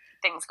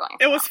things going.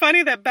 It was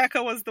funny that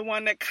Becca was the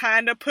one that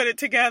kind of put it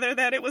together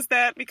that it was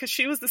that, because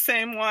she was the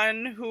same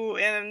one who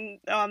in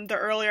the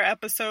earlier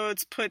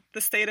episodes put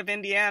the state of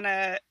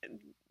Indiana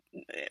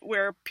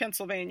where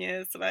Pennsylvania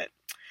is, but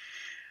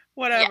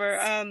whatever.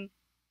 Yes.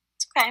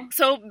 Okay.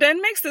 So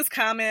Ben makes this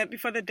comment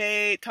before the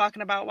date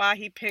talking about why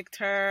he picked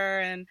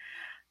her, and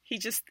he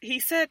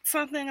said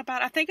something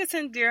about, I think it's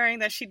endearing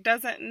that she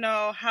doesn't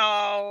know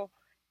how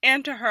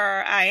into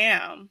her I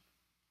am,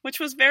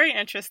 which was very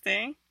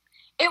interesting.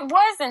 It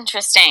was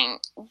interesting,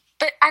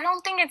 but I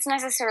don't think it's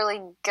necessarily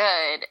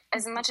good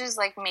as much as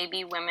like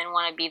maybe women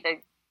want to be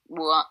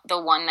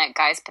the one that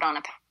guys put on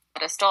a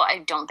pedestal. I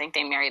don't think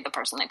they marry the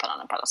person they put on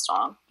a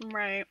pedestal.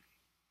 Right.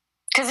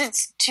 Because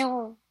it's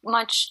too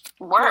much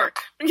work.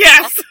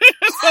 Yes.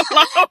 It's a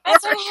lot of work.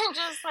 That's when you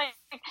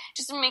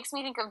just makes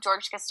me think of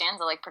George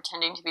Costanza, like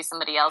pretending to be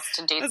somebody else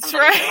to date That's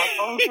somebody. Right. And, like,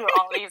 going through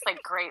all these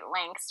like great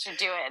lengths to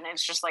do it, and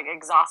it's just like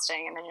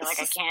exhausting. And then you're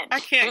like, I can't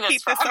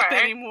keep this up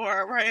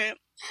anymore. Right.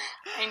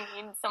 I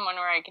need someone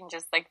where I can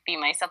just like be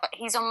myself. But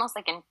he's almost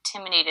like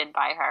intimidated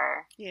by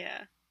her.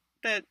 Yeah.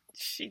 That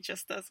she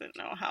just doesn't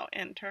know how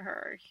into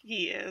her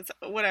he is,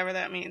 whatever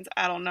that means.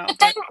 I don't know. But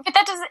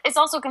that does. It's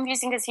also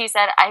confusing because he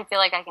said, "I feel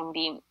like I can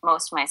be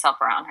most myself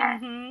around her."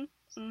 Mm-hmm.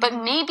 Mm-hmm.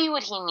 But maybe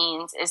what he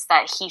means is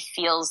that he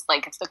feels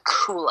like the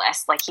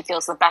coolest, like he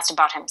feels the best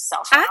about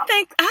himself. I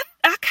think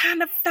I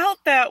kind of felt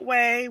that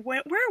way.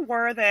 Where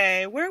were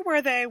they? Where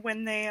were they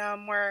when they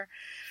were?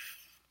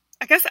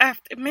 I guess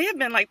it may have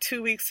been like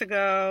 2 weeks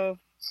ago.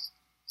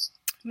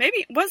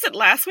 maybe, was it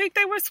last week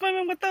they were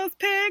swimming with those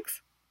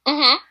pigs?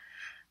 Mm-hmm.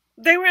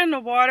 They were in the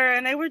water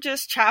and they were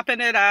just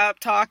chopping it up,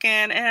 talking,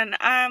 and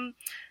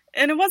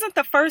it wasn't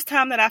the first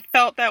time that I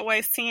felt that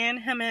way,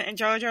 seeing him and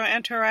JoJo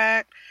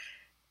interact.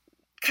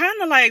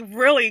 Kind of like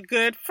really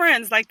good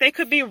friends. Like, they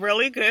could be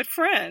really good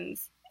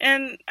friends.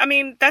 And, I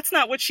mean, that's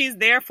not what she's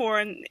there for,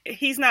 and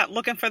he's not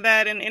looking for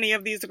that in any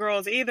of these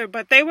girls either,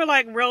 but they were,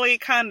 like, really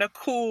kind of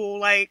cool.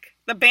 Like,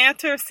 the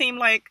banter seemed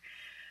like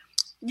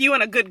you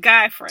and a good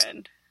guy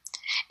friend.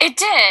 It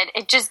did.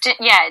 It just did,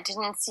 yeah, it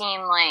didn't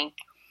seem, like,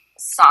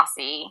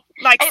 saucy.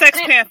 Like Sex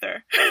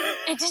Panther.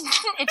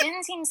 It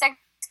didn't seem Sex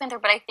Panther,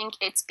 but I think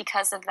it's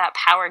because of that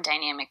power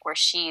dynamic where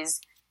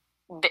she's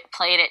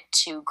played it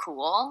too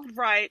cool.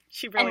 Right.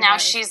 She really And now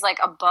has. she's, like,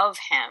 above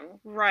him.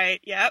 Right.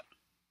 Yep.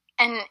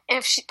 And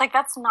if she, like,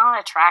 that's not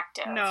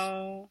attractive.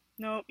 No,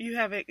 you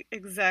have it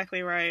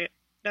exactly right.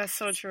 That's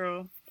so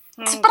true.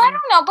 But I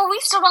don't know, but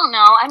we still don't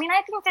know. I mean,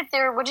 I think that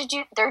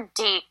their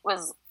date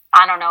was,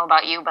 I don't know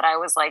about you, but I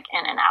was, like,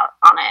 in and out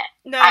on it.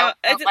 No,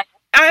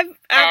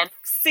 I've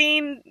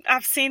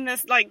seen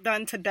this, like,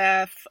 done to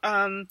death.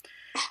 I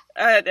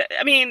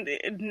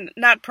mean,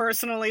 not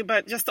personally,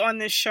 but just on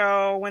this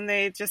show, when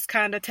they just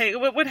kind of take,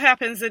 what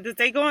happens is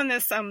they go on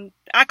this,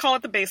 I call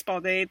it the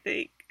baseball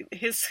date.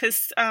 His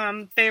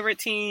favorite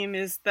team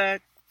is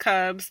the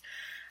Cubs,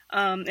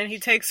 and he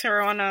takes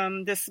her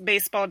on this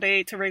baseball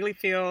date to Wrigley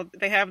Field.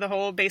 They have the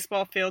whole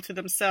baseball field to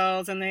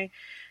themselves, and they,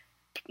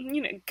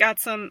 got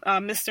some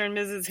Mr. and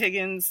Mrs.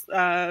 Higgins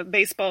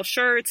baseball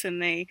shirts,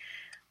 and they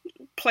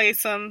play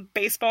some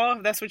baseball,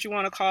 if that's what you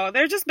want to call it.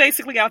 They're just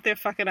basically out there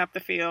fucking up the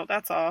field.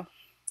 That's all.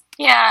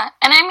 Yeah,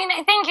 and I mean,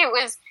 I think it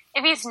was,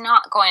 if he's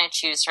not going to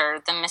choose her,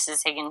 the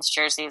Mrs. Higgins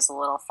jersey is a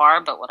little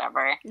far, but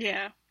whatever.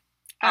 Yeah,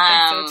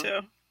 I think so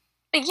too.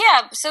 But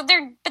yeah, so their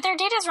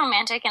date is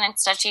romantic and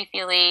it's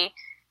touchy-feely,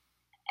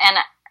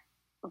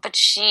 but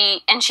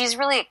she's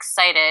really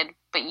excited,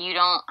 but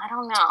I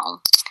don't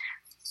know.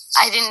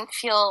 I didn't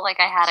feel like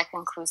I had a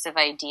conclusive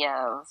idea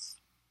of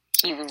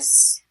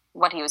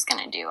what he was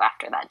going to do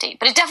after that date.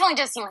 But it definitely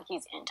does seem like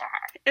he's into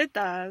her. It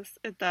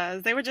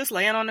does. They were just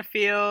laying on the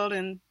field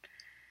and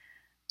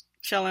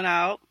chilling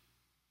out,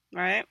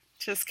 right?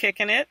 Just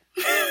kicking it.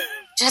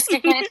 Just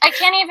kicking it. I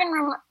can't even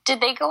remember.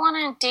 Did they go on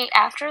a date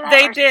after that?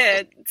 They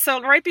did.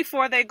 So right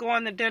before they go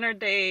on the dinner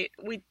date,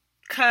 we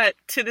cut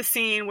to the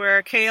scene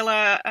where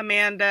Kayla,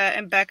 Amanda,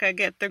 and Becca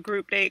get the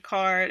group date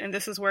card, and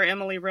this is where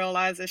Emily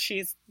realizes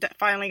she's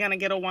finally going to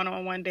get a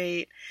one-on-one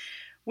date,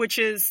 which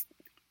is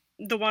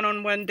the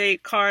one-on-one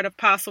date card of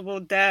possible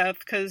death,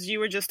 because you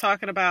were just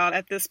talking about,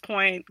 at this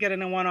point,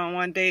 getting a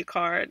one-on-one date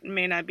card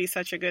may not be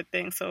such a good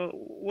thing, so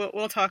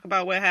we'll talk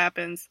about what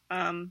happens.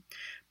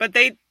 But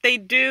they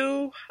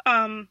do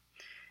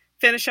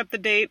finish up the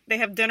date. They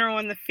have dinner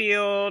on the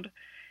field,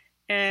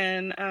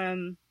 and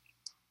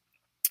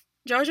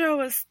JoJo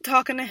was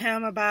talking to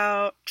him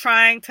about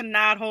trying to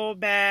not hold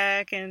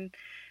back, and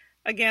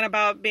again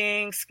about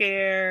being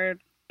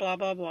scared, blah,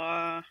 blah,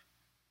 blah.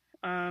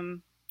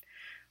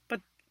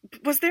 But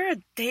was there a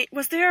date?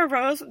 Was there a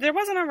rose? There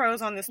wasn't a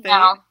rose on this date.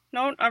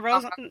 No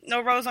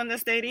rose on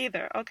this date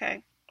either.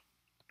 Okay.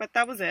 But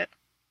that was it.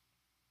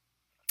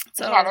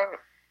 So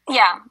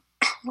yeah.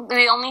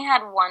 We only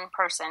had one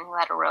person who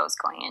had a rose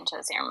going into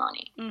the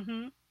ceremony.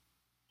 Mm-hmm.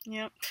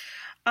 Yep.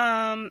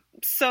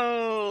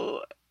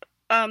 So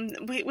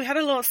we had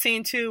a little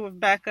scene too with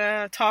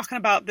Becca talking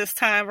about this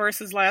time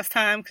versus last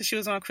time, because she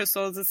was on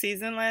Crystal's the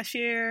season last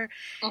year,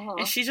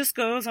 and she just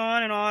goes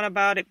on and on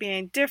about it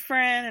being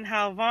different and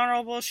how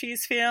vulnerable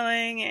she's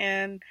feeling,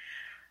 and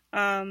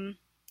I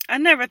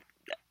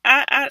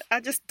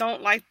just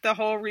don't like the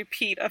whole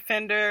repeat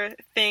offender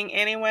thing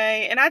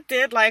anyway. And I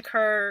did like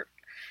her.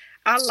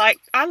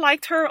 I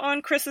liked her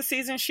on Chris's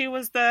season. She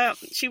was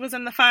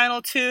in the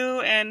final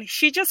two, and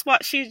she just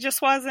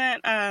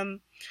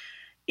wasn't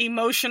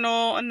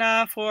emotional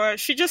enough, or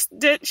she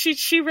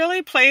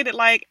really played it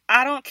like,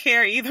 I don't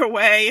care either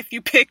way if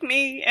you pick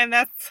me, and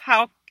that's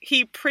how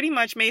he pretty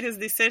much made his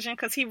decision,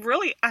 because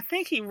I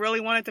think he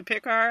really wanted to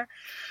pick her,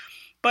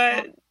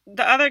 but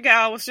the other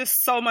gal was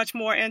just so much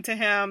more into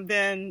him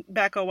than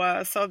Becca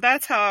was. So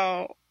that's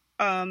how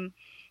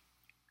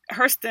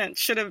her stint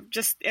should have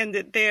just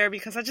ended there,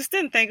 because I just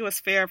didn't think it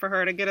was fair for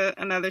her to get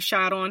another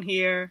shot on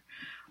here.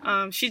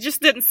 She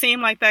just didn't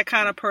seem like that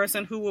kind of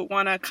person who would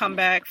want to come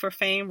back for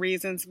fame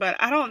reasons, but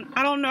I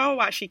don't know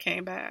why she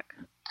came back.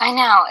 I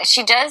know.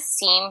 She does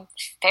seem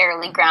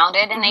fairly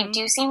grounded, and they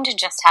do seem to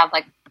just have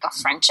like a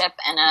friendship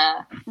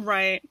and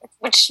right,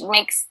 which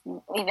makes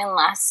even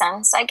less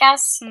sense, I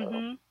guess.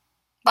 Mm-hmm.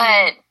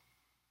 But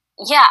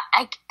yeah,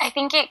 I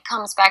think it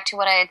comes back to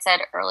what I had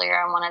said earlier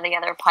on one of the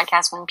other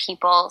podcasts, when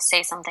people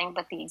say something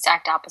but the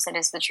exact opposite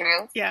is the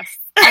truth. Yes.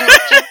 And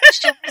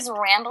she was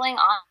rambling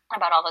on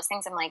about all those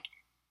things. I'm like,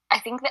 I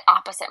think the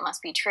opposite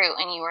must be true,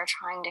 and you are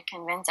trying to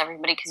convince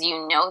everybody because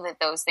you know that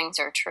those things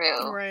are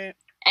true. Right.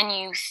 And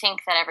you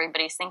think that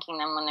everybody's thinking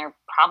them when they're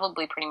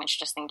probably pretty much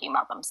just thinking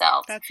about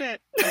themselves. That's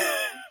it.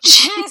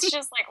 She's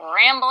just like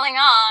rambling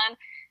on.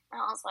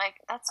 And I was like,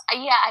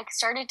 I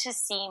started to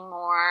see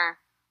more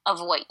of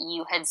what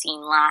you had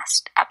seen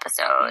last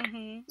episode,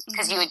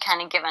 because you had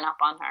kind of given up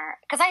on her.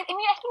 Because I think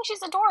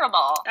she's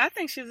adorable. I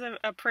think she's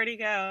a pretty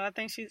girl. I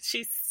think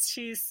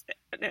she's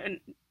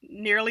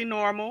nearly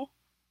normal,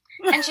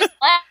 and she's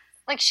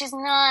like she's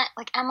not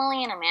like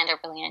Emily and Amanda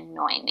really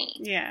annoy me.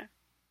 Yeah,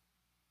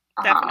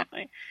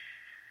 definitely.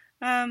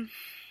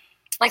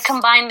 Like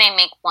combined, they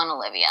make one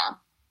Olivia.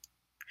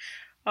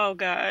 Oh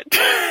God,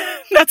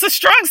 that's a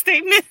strong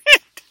statement.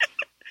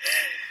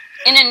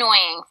 An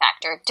annoying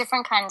factor.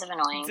 Different kinds of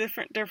annoying.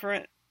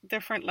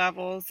 Different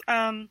levels.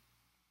 And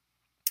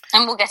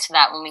we'll get to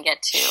that when we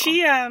get to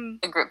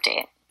the group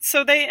date.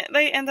 So they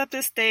end up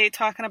this date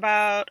talking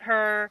about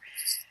her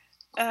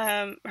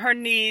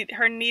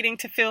needing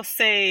to feel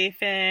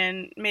safe,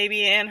 and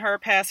maybe in her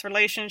past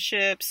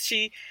relationships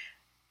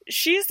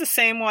she's the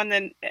same one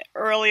that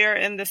earlier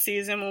in the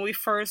season when we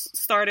first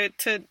started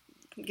to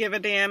give a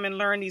damn and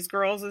learn these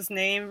girls'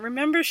 name.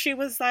 Remember, she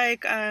was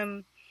like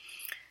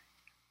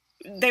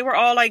they were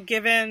all like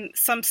given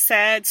some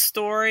sad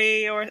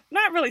story, or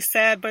not really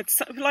sad, but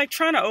like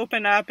trying to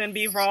open up and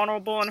be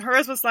vulnerable. And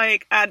hers was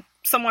like,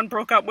 someone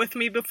broke up with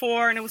me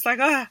before, and it was like,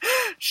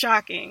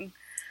 shocking.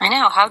 I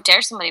know. How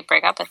dare somebody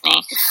break up with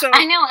me? So,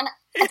 I know, and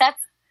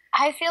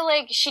I feel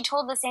like she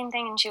told the same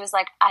thing, and she was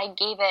like, I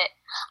gave it,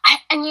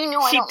 and I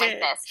don't like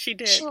this. She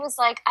did. She was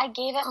like, I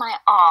gave it my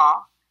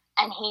all,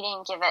 and he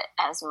didn't give it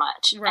as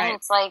much. Right. And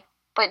it's like,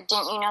 but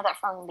didn't you know that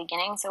from the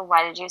beginning? So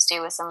why did you stay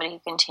with somebody who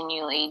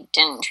continually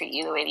didn't treat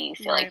you the way that you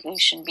feel like you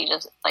should be,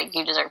 just like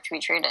you deserve to be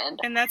treated?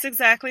 And that's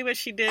exactly what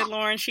she did,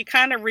 Lauren. She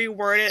kind of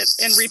reworded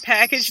and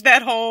repackaged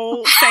that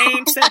whole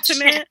same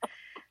sentiment.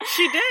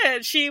 She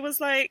did. She was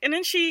like, and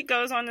then she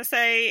goes on to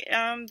say,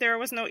 there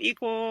was no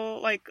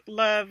equal like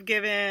love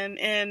given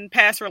in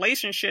past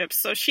relationships.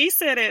 So she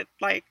said it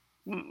like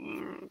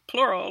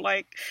plural,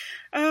 like,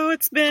 oh,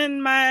 it's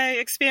been my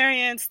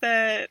experience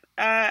that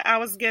I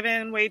was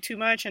given way too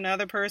much and the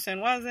other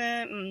person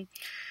wasn't.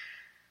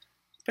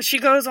 But she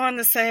goes on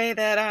to say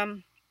that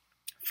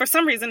for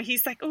some reason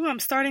he's like, oh,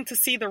 I'm starting to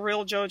see the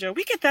real JoJo.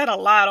 We get that a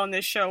lot on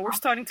this show. We're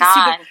starting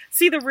to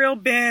see the real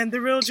Ben, the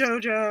real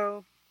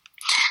JoJo.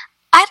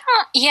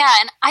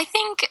 And I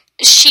think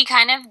she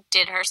kind of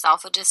did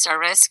herself a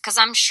disservice, because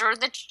I'm sure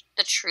that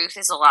the truth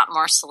is a lot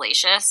more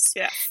salacious.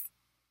 Yeah.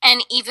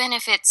 And even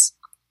if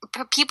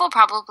people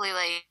probably,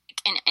 like,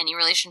 in any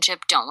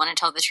relationship don't want to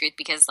tell the truth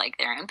because, like,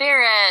 they're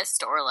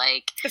embarrassed, or,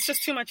 like... It's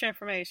just too much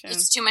information. All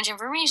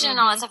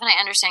that stuff, and I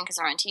understand because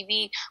they're on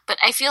TV. But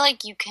I feel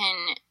like you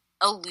can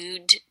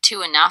allude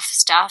to enough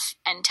stuff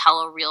and tell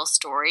a real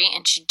story,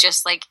 and she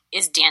just, like,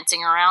 is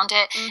dancing around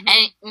it, and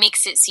it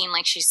makes it seem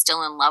like she's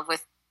still in love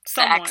with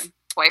the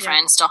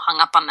ex-boyfriend, still hung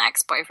up on the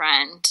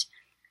ex-boyfriend.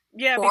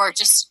 Yeah, or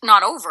just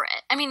not over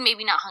it. I mean,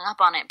 maybe not hung up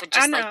on it, but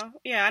just I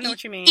know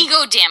what you mean.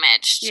 Ego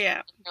damaged.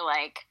 Yeah. You're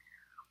like,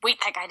 wait,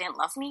 that guy didn't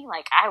love me?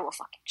 Like, I will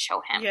fucking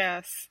show him.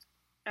 Yes.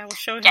 I will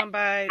show him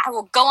by... I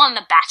will go on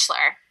The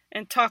Bachelor.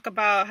 And talk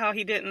about how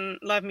he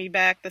didn't love me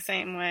back the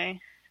same way.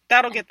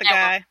 That'll get the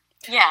guy.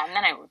 And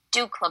then I will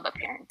do club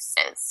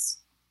appearances.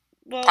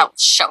 Well, that will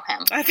show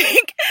him. I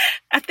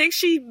think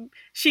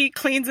she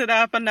cleans it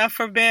up enough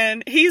for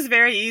Ben. He's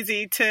very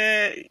easy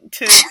to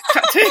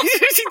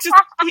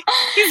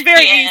he's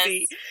very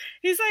easy.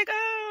 He's like,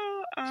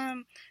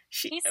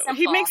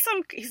 he makes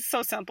he's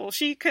so simple.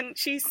 She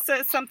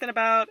says something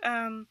about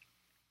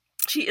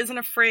she isn't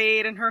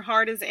afraid and her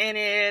heart is in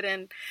it,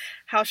 and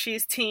how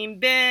she's team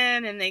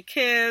Ben, and they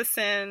kiss,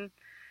 and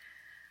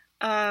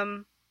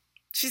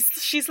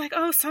she's like,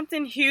 oh,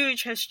 something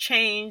huge has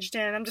changed,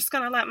 and I'm just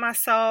gonna let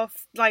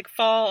myself like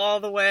fall all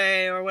the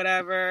way or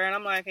whatever. And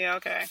I'm like, yeah,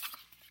 okay,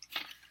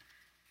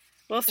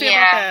 we'll see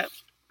about that.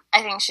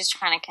 I think she's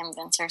trying to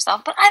convince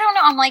herself, but I don't know.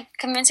 I'm like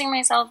convincing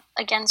myself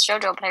against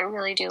JoJo, but I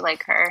really do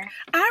like her.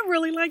 I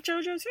really like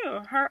JoJo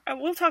too.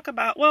 We'll talk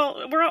about.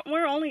 Well,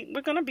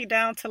 we're gonna be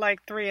down to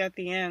like 3 at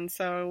the end,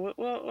 so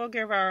we'll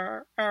give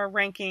our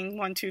ranking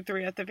 1, 2,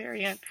 3 at the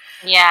very end.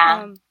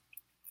 Yeah.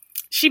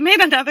 She made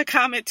another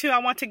comment too. I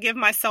want to give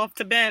myself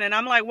to Ben, and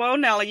I'm like, whoa,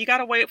 Nelly, you got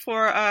to wait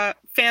for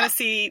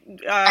fantasy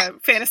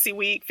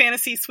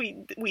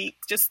suite week.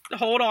 Just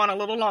hold on a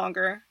little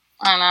longer.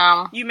 I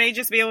know. You may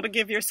just be able to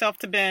give yourself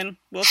to Ben.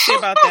 We'll see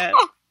about that.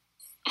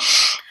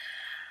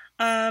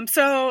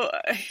 So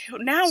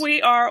now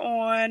we are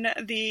on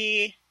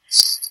the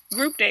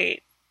group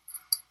date,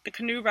 the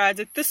canoe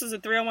rides. This is a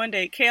 3-on-1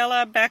 date.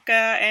 Kayla, Becca,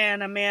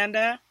 and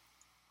Amanda.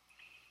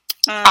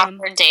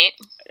 Awkward date.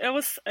 It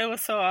was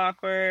so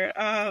awkward.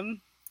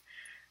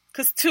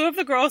 Because 2 of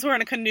the girls were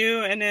in a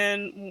canoe, and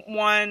then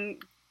one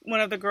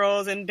of the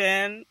girls and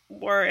Ben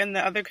were in the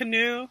other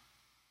canoe.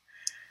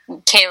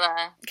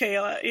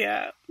 Kayla,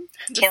 yeah.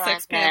 The Kayla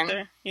Sex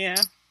Panther,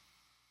 yeah.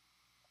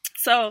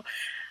 So,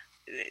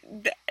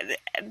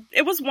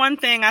 it was one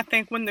thing, I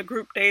think, when the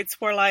group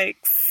dates were like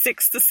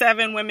 6 to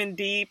 7 women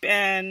deep,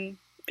 and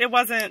it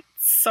wasn't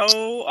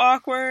so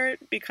awkward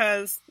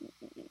because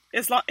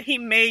he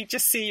may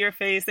just see your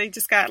face. They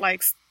just got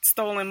like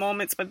stolen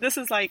moments, but this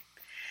is like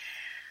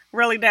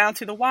really down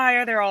to the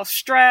wire. They're all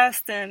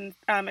stressed and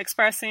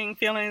expressing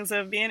feelings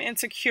of being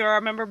insecure. I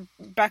remember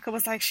Becca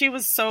was like, she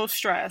was so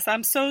stressed.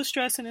 I'm so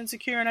stressed and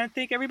insecure, and I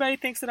think everybody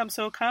thinks that I'm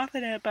so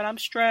confident, but I'm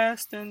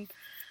stressed. And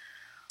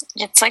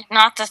it's like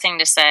not the thing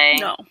to say.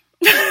 No.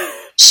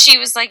 She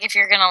was like, if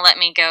you're going to let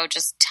me go,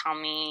 just tell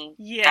me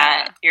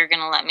that you're going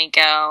to let me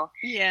go.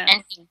 Yeah.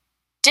 And he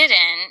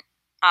didn't,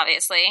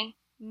 obviously.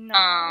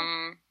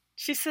 No.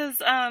 She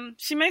says,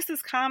 she makes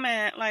this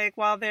comment, like,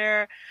 while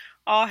they're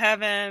all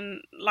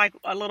having, like,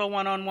 a little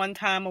one-on-one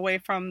time away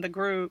from the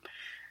group,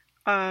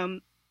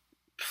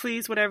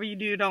 please, whatever you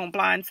do, don't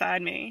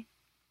blindside me.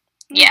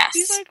 And yes.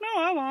 She's like,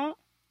 no, I won't.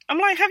 I'm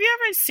like, have you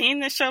ever seen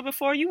this show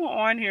before? You were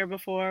on here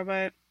before,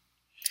 but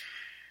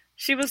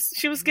she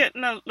was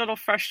getting a little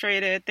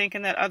frustrated,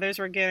 thinking that others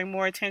were getting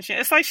more attention.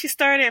 It's like she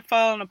started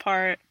falling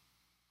apart.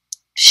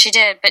 She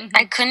did, but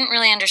I couldn't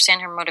really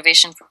understand her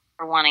motivation for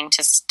wanting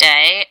to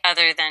stay,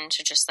 other than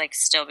to just like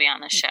still be on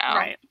the show.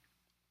 Right.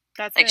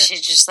 That's like it. She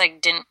just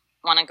like didn't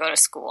want to go to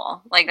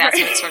school. Like that's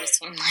what it sort of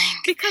seemed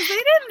like. Because they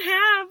didn't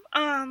have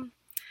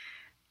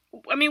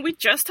I mean, we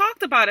just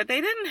talked about it. They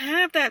didn't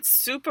have that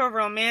super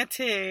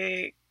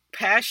romantic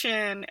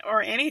passion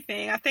or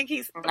anything. I think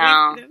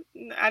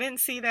I didn't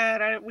see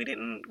that. We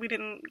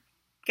didn't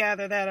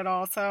gather that at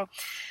all. So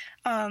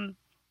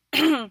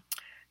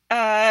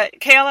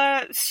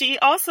Kayla, she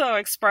also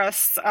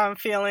expressed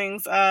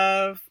feelings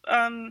of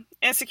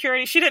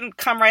insecurity. She didn't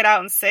come right out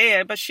and say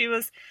it, but she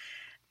was,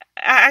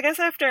 I guess,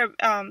 after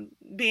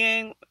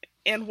being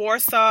in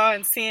Warsaw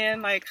and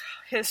seeing like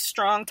his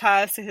strong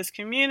ties to his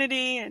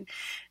community, and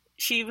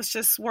she was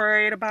just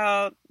worried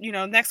about,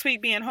 next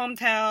week being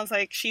hometowns.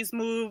 Like, she's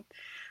moved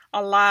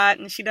a lot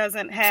and she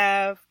doesn't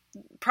have,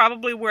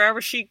 probably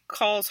wherever she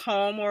calls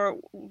home, or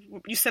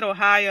you said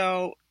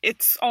Ohio,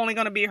 it's only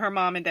going to be her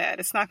mom and dad.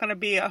 It's not going to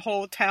be a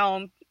whole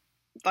town,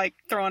 like,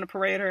 throwing a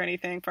parade or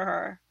anything for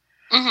her.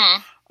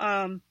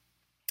 Mm-hmm.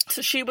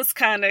 So she was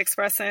kind of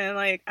expressing,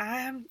 like,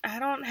 I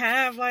don't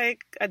have, like,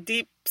 a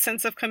deep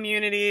sense of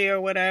community or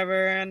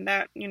whatever, and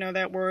that,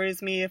 that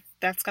worries me if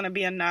that's going to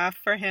be enough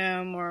for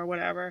him or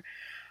whatever.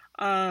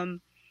 And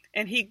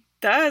he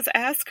does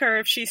ask her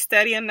if she's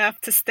steady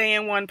enough to stay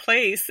in one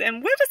place.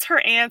 And what is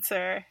her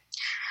answer?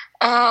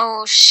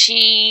 Oh,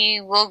 she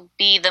will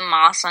be the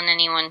moss on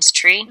anyone's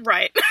tree.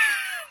 Right.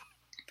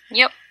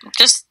 Yep.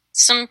 Just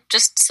some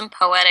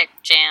poetic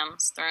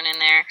jams thrown in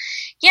there.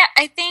 Yeah,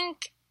 I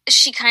think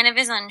she kind of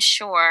is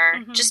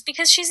unsure just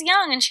because she's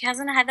young and she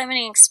hasn't had that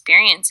many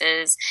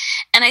experiences.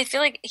 And I feel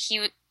like he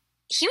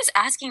was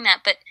asking that,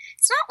 but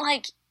it's not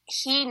like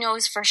he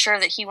knows for sure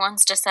that he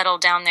wants to settle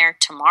down there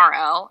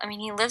tomorrow. I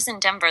mean, he lives in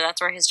Denver. That's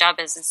where his job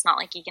is. It's not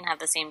like he can have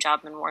the same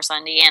job in Warsaw,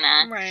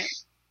 Indiana. Right.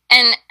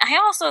 And I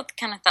also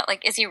kind of thought,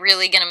 like, is he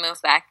really going to move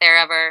back there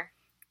ever?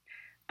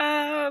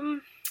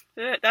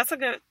 That's a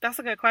good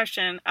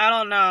question. I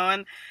don't know.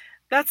 And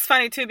that's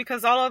funny too,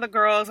 because all of the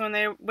girls,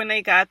 when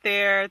they got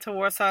there to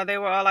Warsaw, they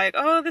were all like,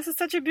 "Oh, this is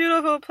such a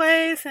beautiful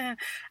place, and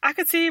I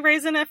could see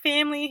raising a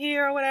family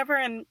here or whatever."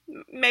 And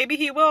maybe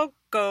he will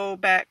go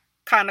back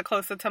kind of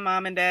closer to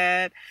mom and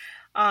dad.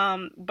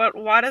 But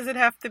why does it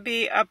have to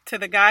be up to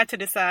the guy to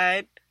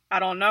decide? I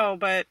don't know,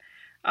 but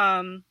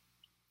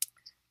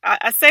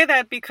I say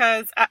that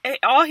because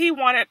all he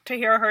wanted to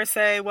hear her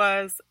say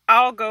was,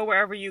 "I'll go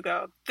wherever you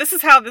go." This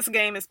is how this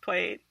game is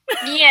played.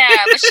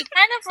 Yeah, but she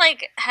kind of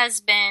like has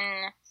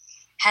been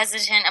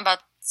hesitant about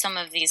some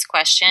of these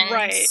questions.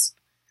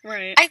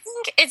 Right. I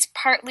think it's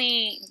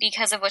partly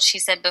because of what she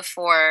said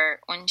before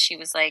when she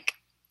was like,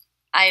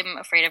 "I'm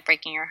afraid of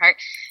breaking your heart."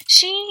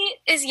 She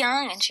is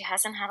young and she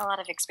hasn't had a lot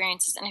of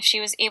experiences. And if she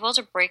was able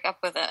to break up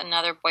with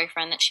another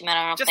boyfriend that she met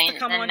on a plane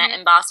and then met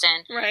in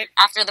Boston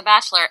after The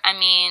Bachelor, I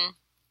mean,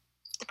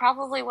 it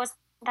probably wasn't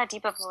that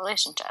deep of a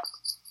relationship.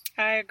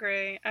 I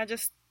agree.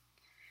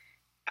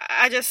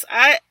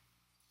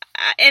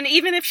 And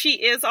even if she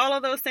is all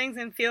of those things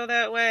and feel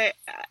that way,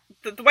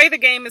 the way the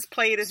game is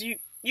played is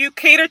you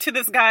cater to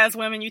this guy as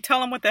women. You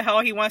tell him what the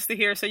hell he wants to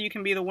hear so you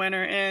can be the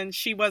winner. And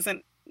she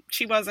wasn't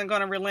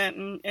going to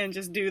relent and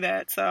just do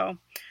that. So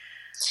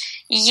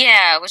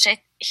yeah, which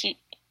he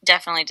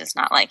definitely does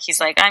not like. He's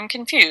like, "I'm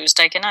confused.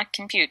 I cannot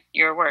compute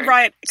your words."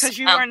 Right, because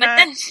you are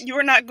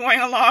not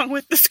going along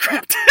with the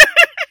script.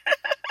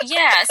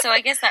 Yeah, so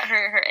I guess that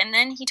hurt her. And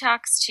then he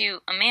talks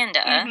to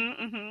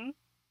Amanda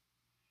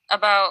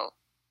about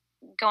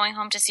going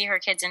home to see her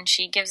kids, and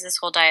she gives this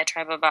whole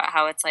diatribe about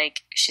how it's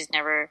like she's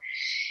never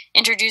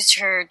introduced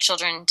her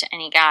children to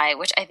any guy,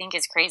 which I think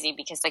is crazy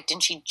because, like,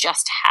 didn't she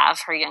just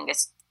have her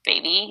youngest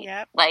baby?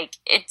 Yep. Like,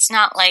 it's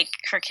not like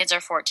her kids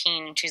are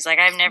 14 and she's like,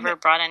 "I've never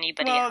brought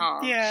anybody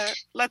home." Yeah,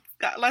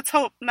 let's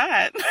hope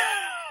not.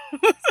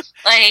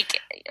 Like,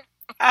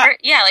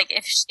 like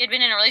if she had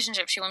been in a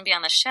relationship, she wouldn't be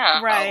on the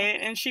show. Right,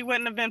 and she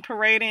wouldn't have been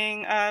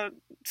parading a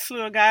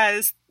slew of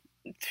guys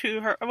to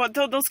her. Well,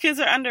 those kids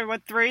are under,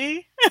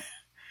 3?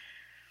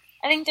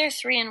 I think they're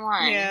 3 and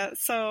 1. Yeah,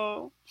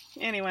 so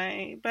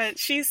anyway, but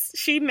she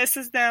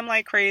misses them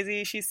like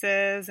crazy, she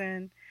says,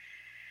 and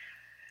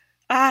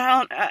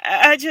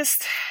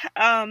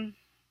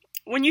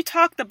when you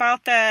talked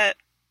about that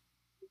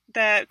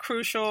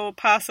crucial,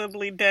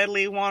 possibly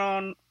deadly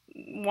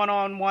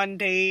one-on-one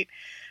date,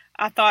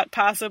 I thought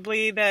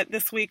possibly that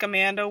this week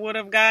Amanda would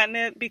have gotten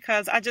it,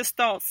 because I just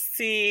don't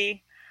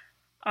see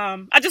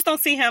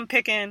him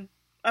picking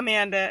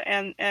Amanda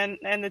and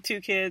the two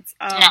kids.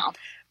 No.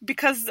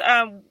 Because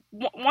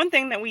one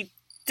thing that we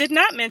did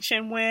not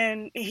mention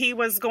when he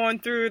was going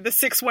through the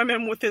 6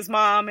 women with his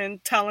mom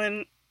and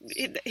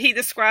he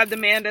described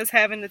Amanda as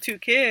having the 2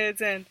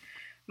 kids, and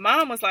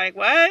Mom was like,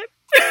 "What?"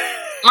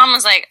 Mom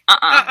was like,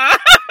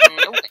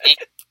 no way.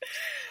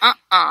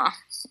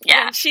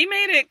 Yeah. And she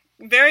made it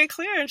very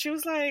clear, and she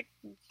was like,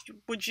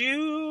 would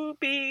you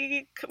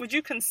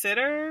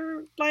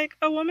consider like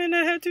a woman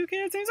that had 2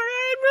 kids? And he's like,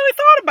 I hadn't really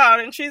thought about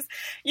it. And she's,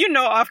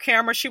 off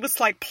camera, she was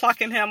like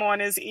plucking him on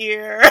his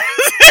ear.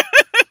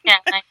 Yeah.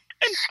 And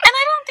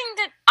I don't think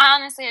that,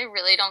 honestly, I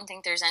really don't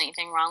think there's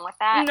anything wrong with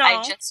that. No.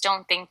 I just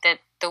don't think that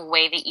the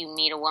way that you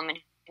meet a woman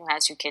who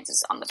has 2 kids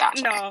is on The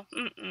Bachelor. No.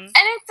 And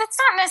that's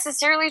not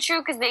necessarily true,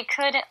 because they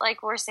could,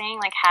 like we're saying,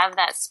 like have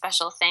that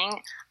special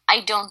thing.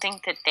 I don't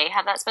think that they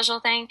have that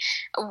special thing.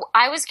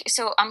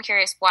 I'm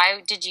curious,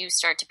 why did you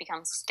start to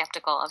become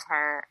skeptical of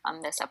her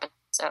on this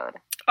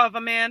episode? Of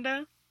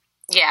Amanda?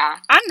 Yeah.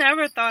 I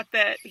never thought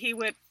that he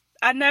would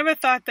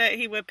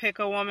pick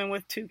a woman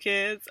with 2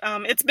 kids.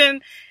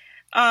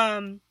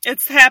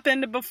 It's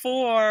happened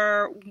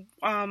before,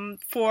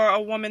 for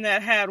a woman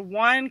that had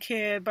 1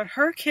 kid, but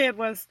her kid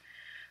was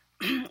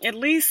at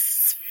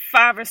least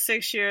 5 or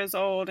 6 years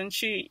old, and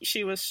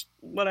she was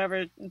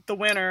whatever, the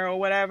winner or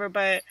whatever,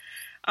 but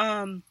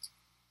I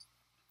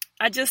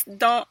just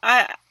don't,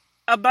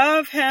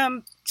 above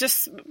him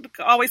just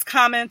always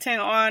commenting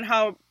on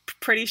how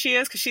pretty she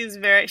is, because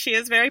she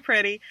is very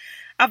pretty.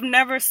 I've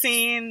never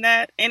seen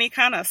that any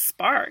kind of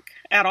spark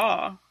at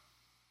all.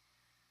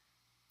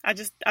 I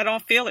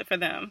don't feel it for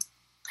them.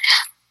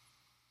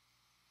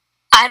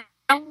 I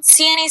don't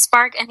see any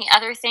spark, and the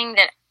other thing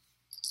that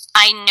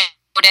I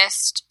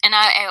noticed, and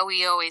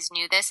we always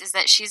knew this, is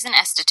that she's an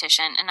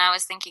esthetician, and I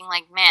was thinking,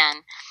 like,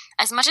 man,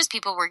 as much as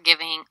people were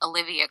giving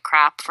Olivia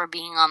crap for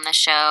being on the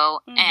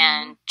show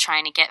and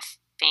trying to get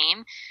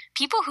fame,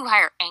 people who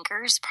hire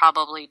anchors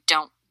probably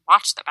don't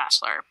watch The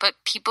Bachelor, but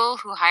people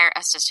who hire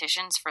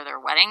estheticians for their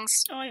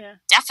weddings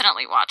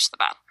definitely watch The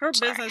Bachelor. Her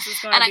business is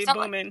going to be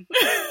booming.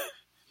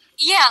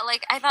 Yeah,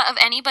 like, I thought of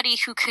anybody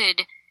who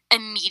could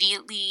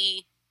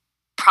immediately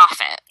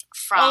profit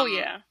from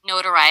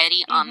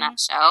notoriety on that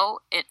show,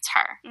 it's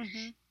her.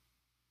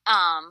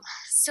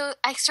 So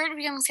I started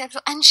becoming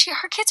skeptical, and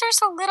her kids are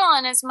so little,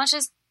 and as much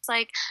as,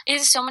 like, it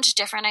is so much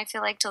different, I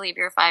feel like, to leave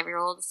your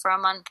 5-year-old for a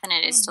month than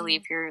it is to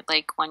leave your,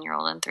 like,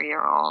 1-year-old and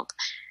 3-year-old.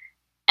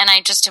 And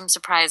I just am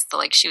surprised that,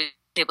 like, she was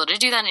able to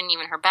do that, and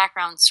even her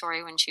background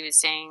story when she was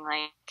saying,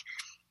 like,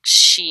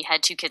 she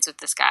had 2 kids with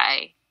this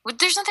guy.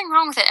 There's nothing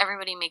wrong with it.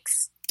 Everybody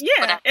makes...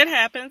 Yeah, it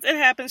happens. It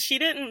happens. She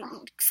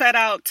didn't set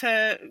out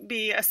to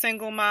be a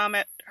single mom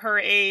at her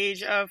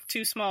age of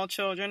 2 small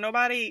children.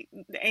 Nobody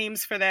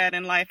aims for that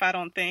in life, I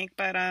don't think.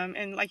 But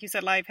and like you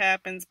said, life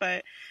happens.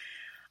 But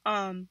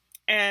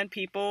and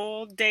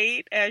people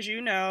date, as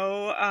you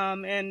know,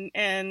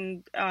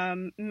 and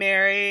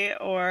marry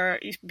or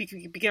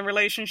begin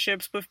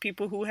relationships with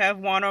people who have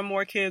 1 or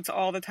more kids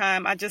all the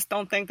time. I just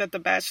don't think that The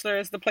Bachelor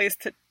is the place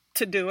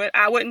to do it.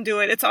 I wouldn't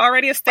do it. It's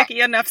already a sticky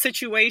enough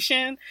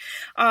situation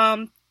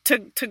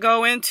to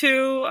go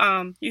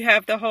into. You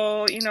have the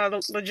whole,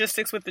 the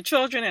logistics with the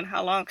children, and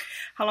how long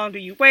do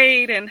you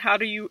wait, and how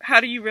do you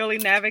really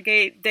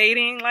navigate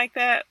dating like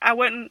that? I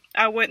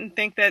wouldn't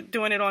think that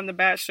doing it on The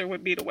Bachelor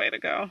would be the way to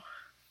go.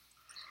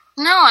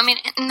 No, I mean,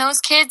 and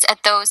those kids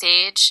at those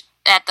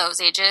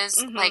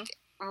ages, like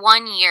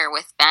 1 year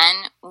with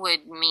Ben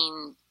would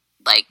mean,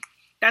 like,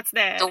 that's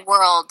that the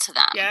world to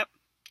them. Yep.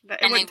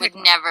 And they would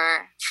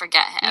never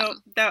forget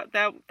him. No,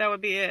 that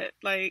would be it.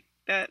 Like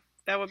that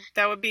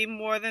would be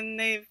more than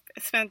they've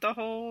spent the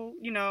whole,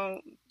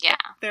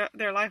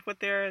 their life with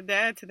their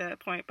dad to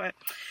that point. But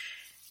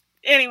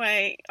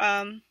anyway,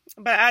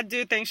 but I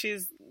do think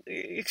she's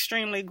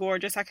extremely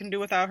gorgeous. I can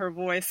do without her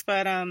voice.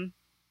 But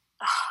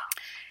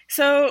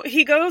so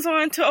he goes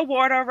on to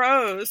award a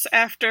rose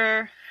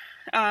after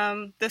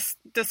this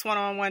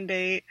one-on-one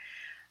date.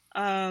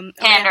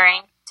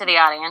 Pandering to the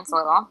audience a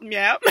little.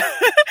 Yep.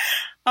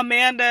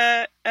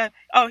 Amanda,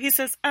 he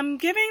says, I'm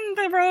giving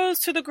the rose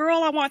to the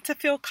girl I want to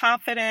feel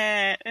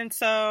confident. And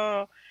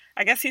so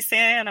I guess he's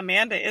saying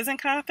Amanda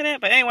isn't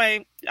confident. But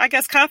anyway, I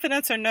guess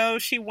confidence or no,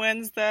 she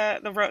wins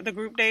the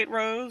group date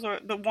rose, or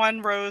the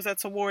one rose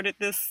that's awarded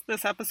this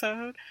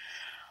episode.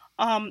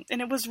 And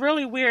it was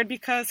really weird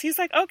because he's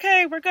like,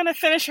 okay, we're going to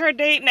finish our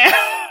date now.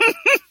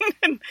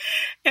 and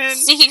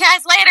see you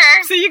guys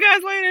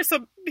later.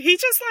 So he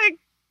just like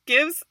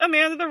gives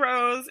Amanda the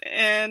rose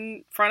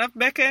in front of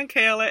Becca and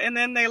Kayla, and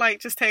then they like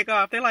just take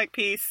off. They're like,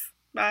 peace,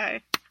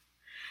 bye.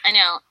 I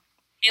know.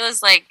 It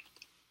was like,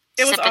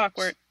 it was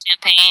awkward.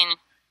 Champagne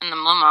in the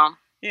limo.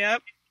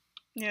 Yep.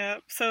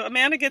 So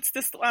Amanda gets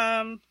this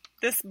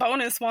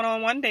bonus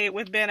one-on-one date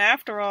with Ben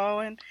after all,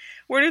 and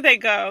where do they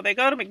go? They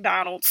go to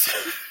McDonald's.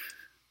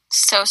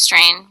 So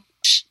strange.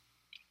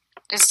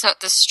 It's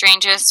the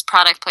strangest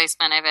product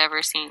placement I've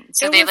ever seen.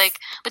 So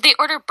but they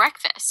order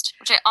breakfast,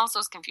 which I also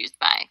was confused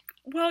by.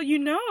 Well,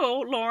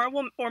 Laura,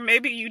 or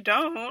maybe you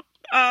don't.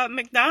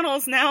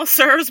 McDonald's now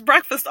serves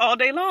breakfast all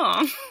day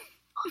long.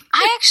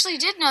 I actually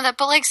did know that,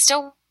 but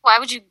still, why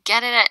would you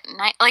get it at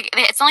night?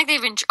 It's not like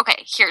they've been.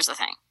 Okay, here's the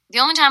thing. The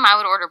only time I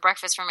would order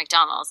breakfast from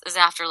McDonald's is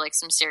after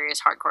some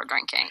serious hardcore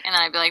drinking, and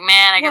then I'd be like,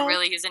 "Man, I could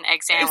really use an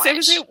egg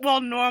sandwich."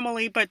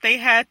 Normally, but they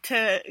have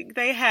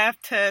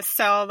to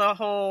sell the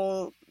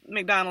whole.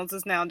 McDonald's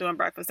is now doing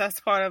breakfast. That's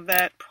part of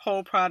that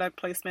whole product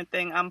placement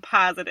thing. I'm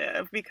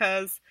positive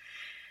because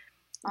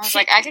I was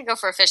I could go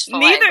for a fish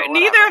fillet.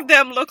 Neither of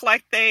them look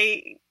like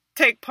they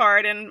take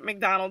part in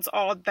McDonald's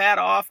all that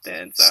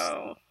often.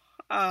 So,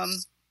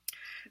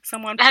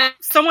 someone have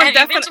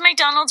you been to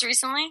McDonald's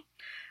recently?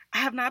 I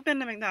have not been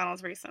to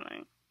McDonald's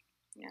recently.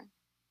 Yeah.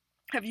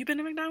 Have you been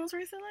to McDonald's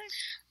recently?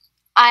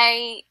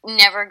 I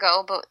never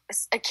go, but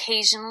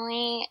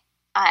occasionally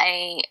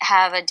I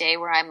have a day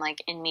where I'm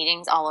in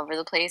meetings all over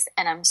the place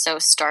and I'm so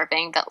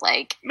starving that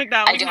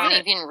McDonald's I don't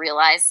even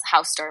realize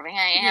how starving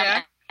I am.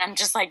 Yeah. I'm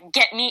just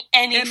get me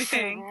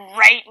anything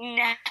right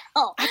now.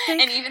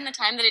 And even the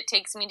time that it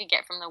takes me to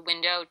get from the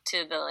window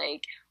to the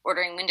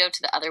ordering window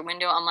to the other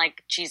window, I'm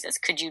Jesus,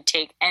 could you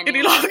take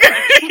any longer?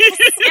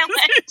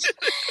 It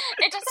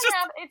doesn't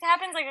happen. It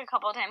happens a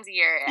couple of times a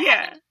year. It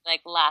happened,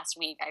 last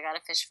week, I got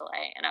a fish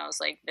fillet, and I was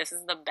this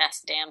is the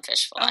best damn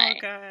fish fillet.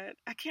 Oh God,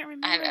 I can't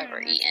remember I've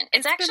ever eaten.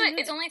 It's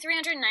only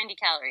 390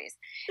 calories.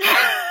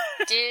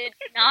 I did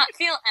not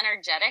feel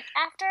energetic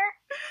after.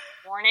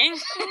 Warning.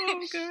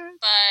 Oh God.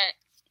 But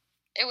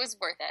it was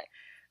worth it.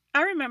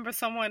 I remember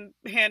someone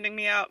handing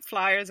me out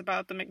flyers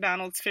about the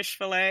McDonald's fish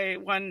fillet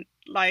one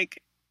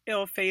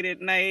ill-fated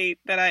night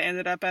that I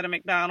ended up at a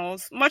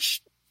McDonald's.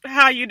 Much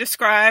how you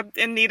described,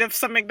 in need of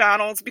some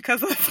McDonald's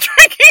because of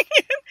drinking.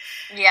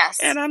 Yes.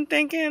 And I'm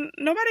thinking,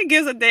 nobody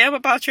gives a damn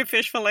about your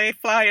fish fillet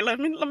flyer. Let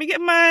me get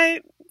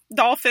my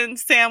dolphin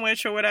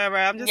sandwich or whatever.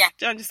 I'm just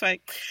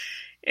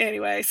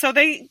anyway. So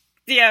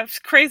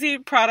crazy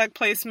product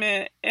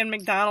placement in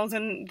McDonald's,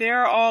 and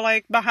they're all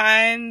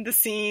behind the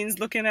scenes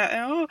looking at,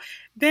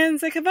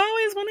 Ben's I've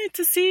always wanted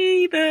to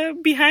see the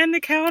behind the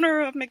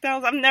counter of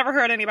McDonald's. I've never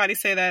heard anybody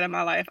say that in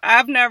my life.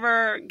 I've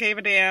never gave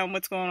a damn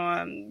what's going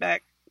on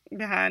back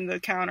behind the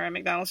counter at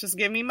McDonald's. Just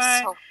give me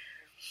my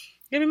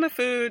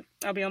food.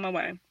 I'll be on my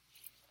way.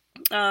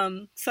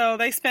 So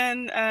they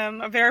spend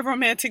a very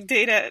romantic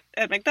date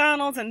at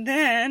McDonald's, and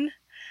then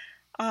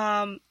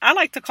I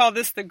like to call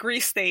this the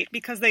Grease date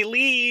because they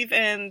leave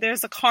and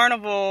there's a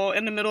carnival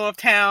in the middle of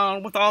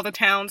town with all the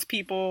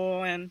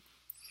townspeople, and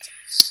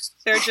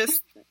they're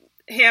just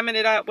hamming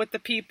it up with the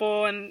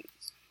people, and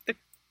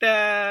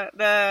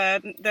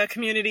the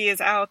community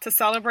is out to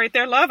celebrate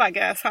their love, I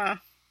guess, huh?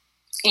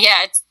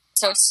 Yeah, it's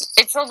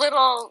a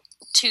little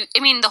too.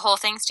 I mean, the whole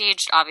thing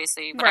staged,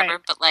 obviously, whatever,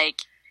 right. But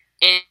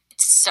it's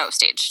so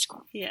staged.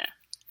 Yeah,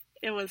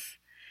 it was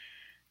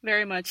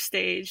very much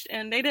staged,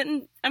 and they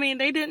didn't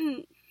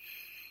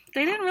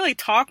really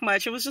talk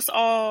much. It was just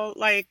all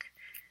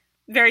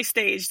very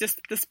staged,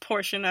 this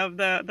portion of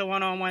the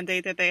one-on-one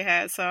date that they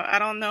had. So I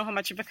don't know how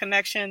much of a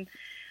connection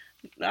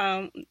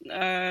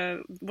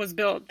was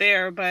built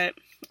there, but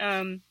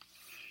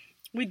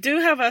we do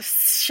have a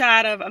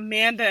shot of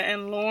Amanda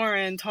and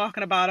Lauren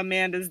talking about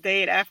Amanda's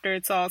date after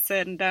it's all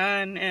said and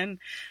done, and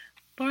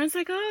Lauren's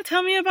 "Oh,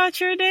 tell me about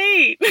your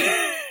date."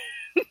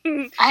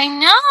 I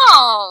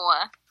know.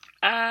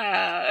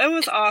 It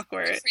was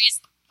awkward.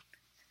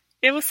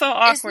 It was so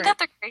awkward. Isn't that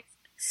the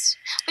craziest?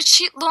 But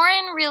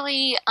Lauren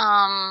really,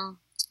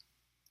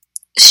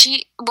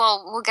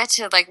 we'll get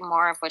to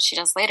more of what she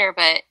does later,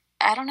 but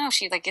I don't know,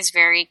 she is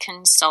very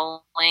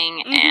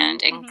consoling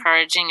and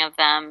encouraging of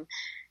them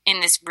in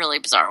this really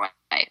bizarre way.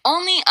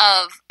 Only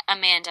of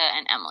Amanda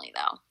and Emily,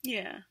 though.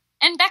 Yeah.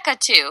 And Becca,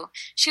 too.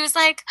 She was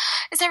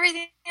 "Is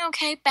everything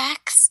okay,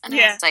 Bex?" And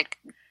I was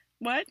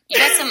what? You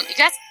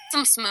got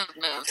some smooth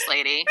moves,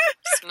 lady.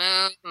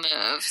 Smooth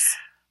moves.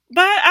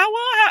 But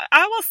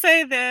I will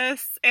say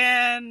this,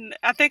 and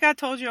I think I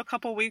told you a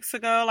couple weeks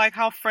ago,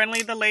 how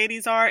friendly the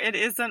ladies are. It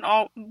isn't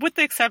all, with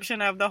the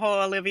exception of the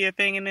whole Olivia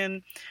thing, and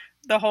then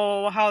the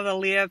whole how the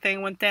Leah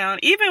thing went down.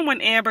 Even when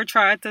Amber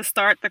tried to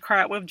start the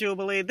crap with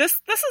Jubilee, this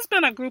has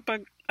been a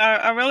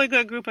really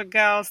good group of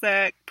gals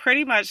that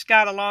pretty much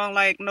got along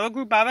like no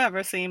group I've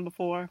ever seen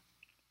before.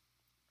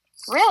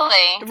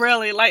 Really?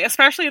 Really,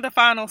 especially the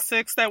final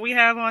 6 that we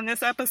have on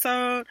this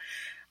episode.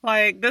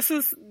 This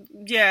is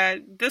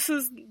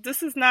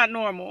not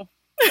normal.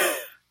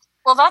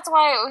 Well, that's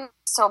why it was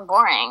so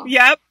boring.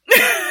 Yep.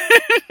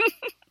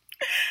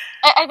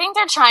 I think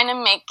they're trying to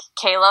make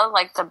Kayla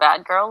the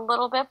bad girl a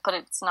little bit, but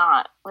it's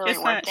not really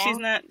working.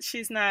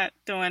 She's not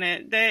doing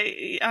it.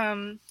 They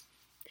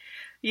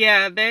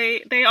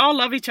they all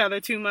love each other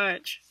too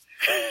much.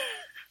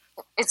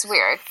 It's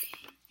weird.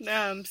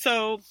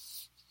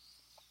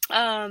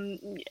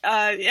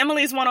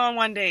 Emily's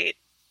one-on-one date.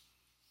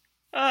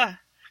 Oh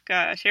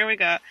gosh, here we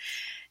go.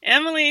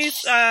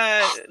 Emily's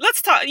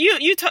let's talk.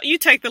 You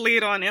take the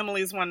lead on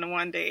Emily's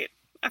one-to-one date.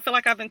 I feel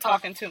like I've been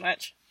talking too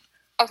much.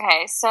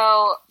 Okay,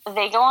 so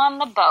they go on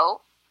the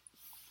boat.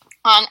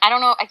 I don't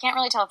know, I can't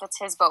really tell if it's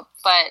his boat,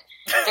 but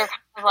they're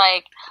kind of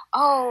like,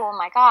 oh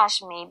my gosh,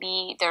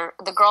 maybe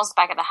the girls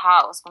back at the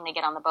house when they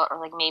get on the boat are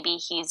like, maybe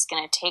he's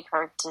going to take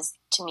her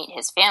to meet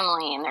his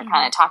family, and they're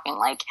kind of talking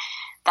like,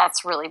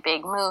 that's really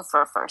big move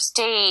for a first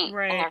date,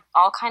 right. And they're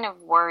all kind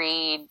of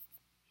worried.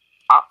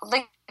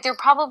 Like, they're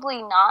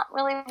probably not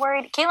really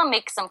worried. Caleb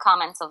makes some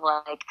comments of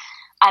like,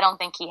 I don't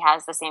think he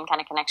has the same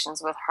kind of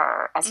connections with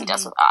her as he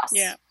does with us.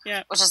 Yeah,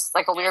 yeah. Which is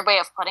like a weird way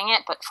of putting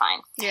it, but fine.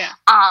 Yeah.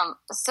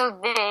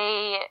 So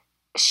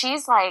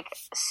she's like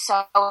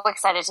so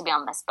excited to be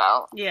on this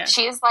boat. Yeah.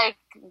 She's like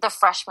the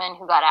freshman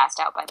who got asked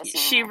out by the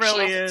senior. She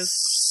really is.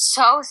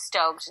 So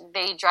stoked.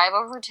 They drive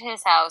over to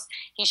his house.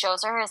 He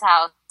shows her his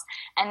house.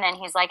 And then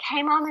he's like,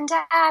 hey, Mom and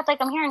Dad, like,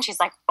 I'm here. And she's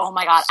like, oh,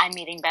 my God, I'm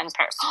meeting Ben's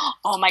parents.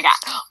 Oh, my God,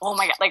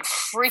 like,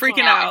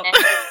 freaking out. And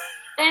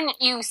then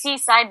you see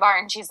sidebar,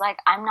 and she's like,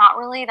 I'm not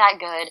really that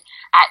good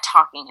at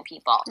talking to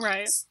people.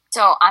 Right.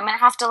 So I'm going to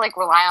have to, like,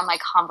 rely on my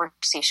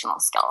conversational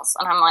skills.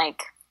 And I'm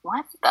like,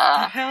 what the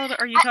hell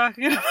are you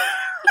talking about?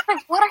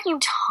 Like, what are you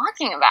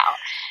talking about?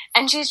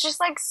 And she's just,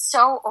 like,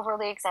 so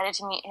overly excited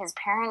to meet his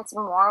parents,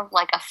 more of,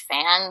 like, a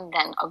fan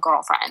than a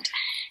girlfriend.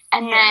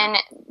 And then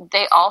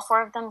all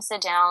four of them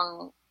sit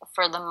down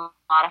for the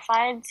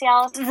modified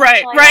Cialis.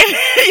 Right,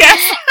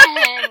 yes.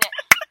 And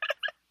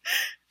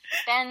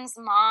Ben's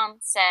mom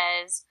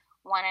says,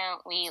 why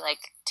don't we, like,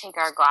 take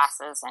our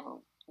glasses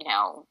and, you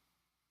know,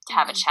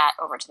 have a chat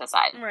over to the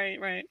side.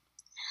 Right.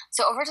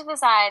 So over to the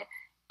side,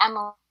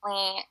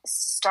 Emily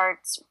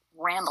starts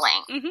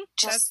rambling,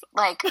 just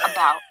like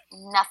about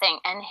nothing.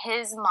 And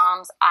his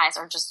mom's eyes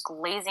are just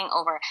glazing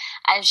over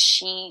as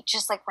she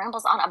just like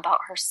rambles on about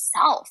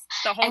herself.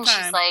 The whole and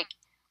time. She's like,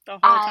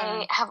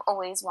 I have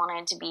always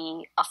wanted to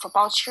be a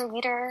football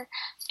cheerleader,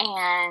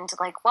 and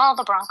like, well,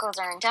 the Broncos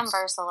are in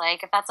Denver, so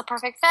like, if that's a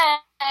perfect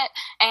fit.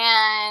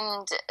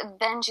 And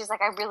then she's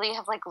like, I really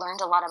have like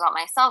learned a lot about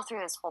myself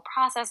through this whole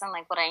process and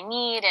like what I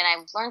need, and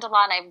I've learned a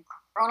lot, and I've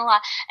grown a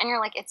lot. And you're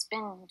like, it's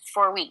been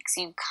 4 weeks.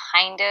 You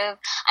kind of,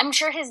 I'm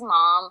sure his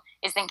mom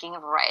is thinking a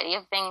variety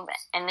of things,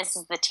 and this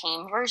is the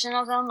tame version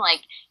of them.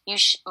 Like,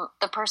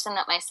 the person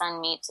that my son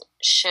meets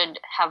should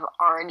have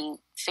already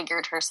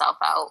figured herself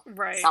out,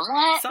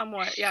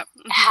 somewhat, yep.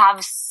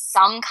 Have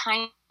some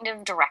kind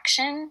of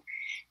direction,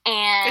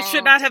 and it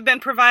should not have been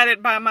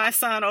provided by my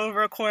son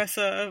over a course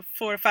of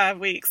 4 or 5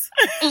 weeks.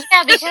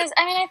 Yeah, because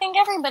I mean, I think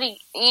everybody,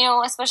 you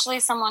know, especially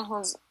someone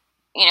who's,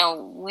 you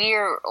know,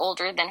 we're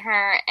older than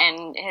her,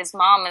 and his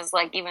mom is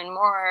like even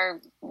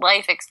more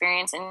life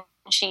experience, and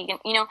she can,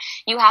 you know,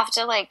 you have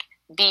to like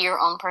be your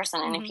own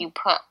person, and if you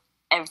put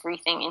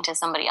everything into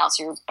somebody else,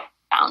 you're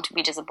bound to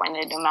be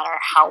disappointed no matter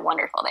how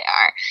wonderful they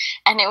are.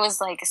 And it was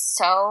like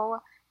so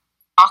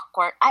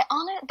awkward.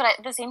 But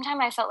at the same time,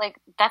 I felt like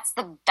that's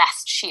the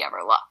best she ever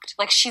looked.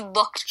 Like, she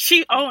looked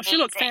she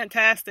looked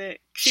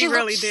fantastic. She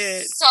really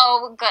did.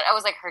 So good. I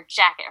was like, her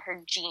jacket,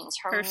 her jeans,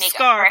 her makeup,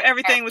 scarf,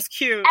 everything was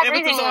cute.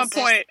 Everything was on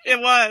point. It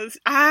was.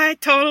 I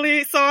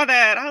totally saw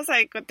that. I was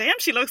like, well, damn,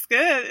 she looks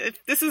good.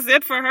 If this is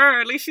it for her,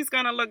 at least she's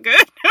gonna look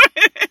good.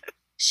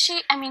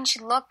 She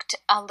looked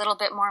a little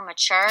bit more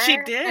mature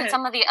than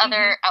some of the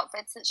other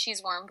outfits that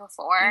she's worn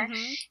before.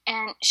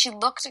 And she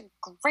looked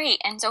great.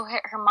 And so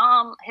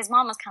his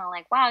mom was kind of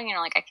like, wow, you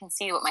know, like, I can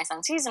see what my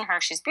son sees in her.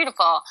 She's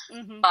beautiful.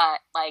 But,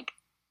 like,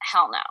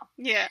 hell no.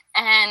 Yeah.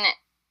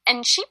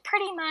 And she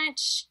pretty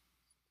much,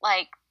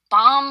 like,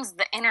 bombs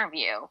the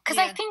interview. Because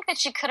I think that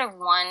she could have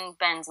won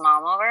Ben's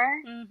mom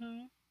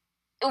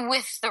over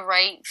with the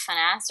right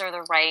finesse or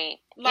the right...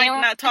 Like, you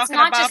know, not talking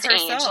about just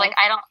herself. Age. Like,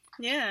 I don't...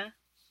 Yeah.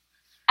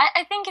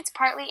 I think it's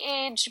partly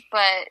age,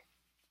 but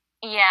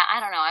yeah, I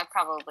don't know. I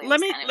probably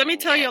let me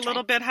tell you a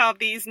little bit how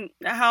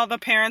the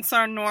parents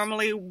are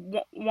normally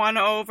won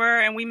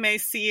over, and we may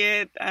see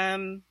it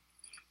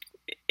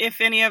if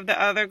any of the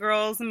other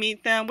girls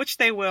meet them, which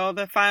they will.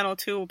 The final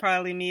two will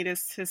probably meet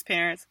his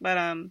parents,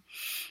 but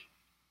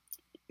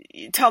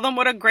tell them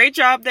what a great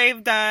job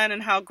they've done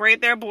and how great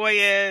their boy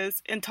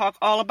is, and talk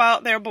all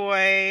about their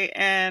boy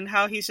and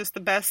how he's just the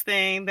best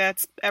thing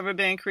that's ever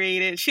been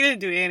created. She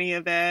didn't do any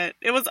of that.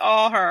 It was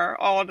all her,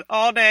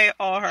 all day,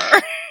 all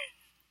her.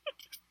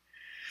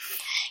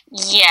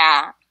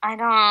 Yeah, I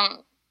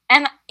don't,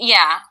 and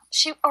yeah,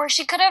 she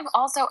could have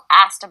also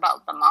asked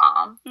about the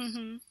mom.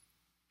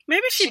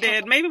 Maybe she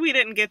did. Maybe we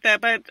didn't get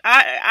that, but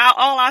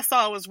all I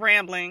saw was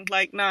rambling,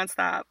 like,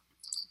 nonstop.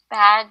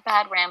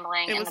 Bad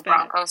rambling, and the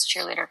Broncos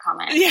cheerleader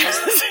comment.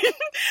 Yes.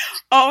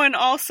 Oh, and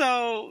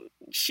also,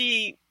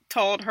 she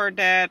told her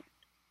dad,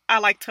 I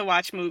like to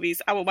watch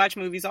movies. I will watch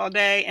movies all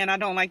day, and I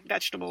don't like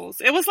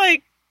vegetables. It was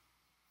like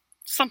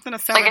something a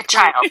seventh like a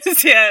child.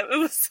 Yeah, it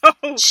was so...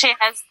 She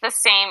has the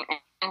same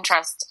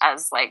interest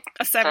as, like,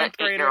 a 7th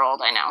grader.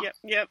 8-year-old, I know.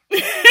 Yep.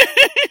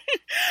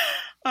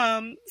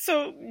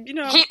 So, you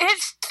know...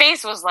 his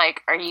face was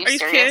like, are you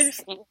serious?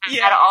 You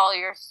had all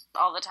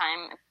the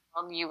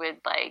time, you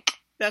would, like...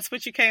 That's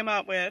what you came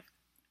up with.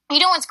 You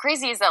know what's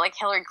crazy is that, like,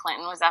 Hillary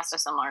Clinton was asked a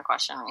similar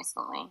question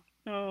recently.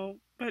 Oh,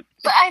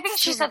 But I think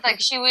she said, like,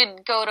 she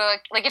would go to,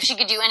 like, if she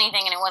could do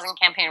anything and it wasn't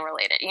campaign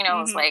related, you know,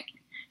 it was like,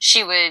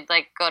 she would,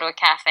 like, go to a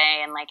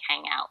cafe and, like,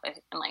 hang out with,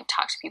 and, like,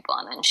 talk to people,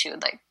 and then she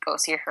would, like, go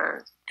see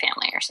her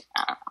family or something.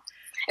 I don't know.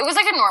 It was,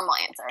 like, a normal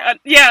answer.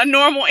 Yeah, a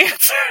normal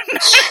answer.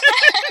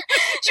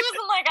 She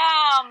wasn't like,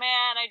 oh,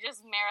 man, I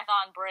just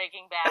marathon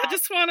Breaking Bad. I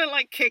just want to,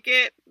 like, kick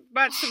it,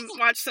 watch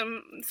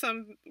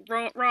some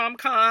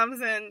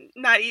rom-coms and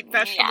not eat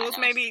vegetables,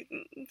 maybe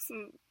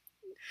some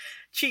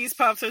cheese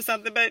puffs or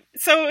something. But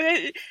so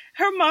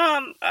her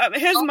mom,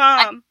 his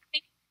mom.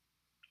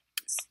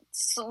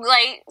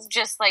 Slight,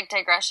 just like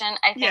digression.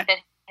 I think that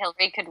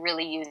Hillary could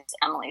really use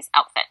Emily's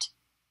outfit.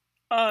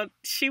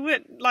 She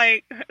would,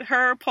 like,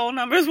 her poll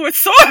numbers would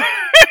soar.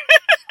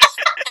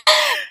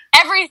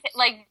 Everything,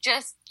 like,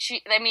 just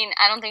I mean,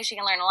 I don't think she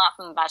can learn a lot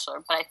from The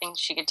Bachelor, but I think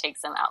she could take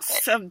some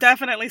outfits. So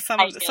definitely some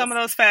of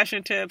those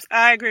fashion tips.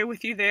 I agree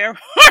with you there.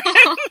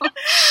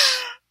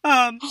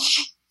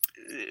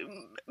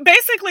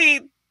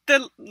 Basically,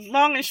 the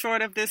long and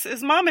short of this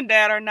is Mom and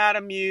Dad are not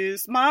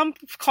amused. Mom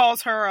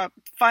calls her a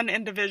fun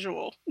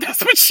individual.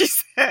 That's what she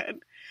said.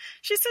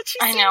 She said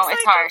I know,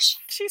 it's harsh.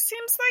 She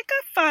seems like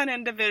a fun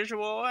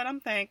individual, and I'm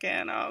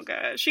thinking, oh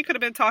god, she could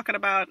have been talking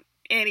about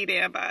any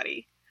damn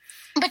body.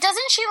 But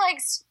doesn't she, like,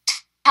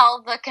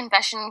 tell the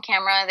confession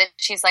camera that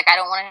she's like, I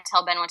don't want to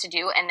tell Ben what to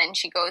do, and then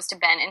she goes to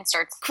Ben and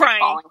starts crying,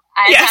 bawling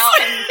eyes out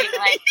and being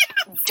like,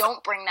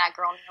 don't bring that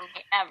girl near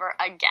me ever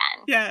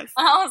again. Yes.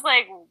 And I was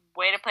like,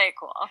 way to play it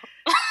cool.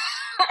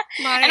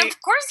 And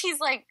of course he's,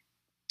 like,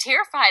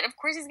 terrified. Of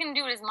course he's going to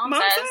do what his mom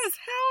says.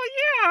 Hell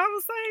yeah. I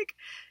was like,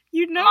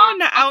 you know, Mom, in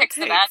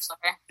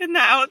the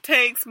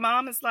outtakes,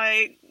 Mom is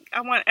like, I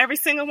want every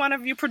single one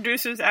of you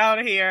producers out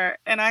of here,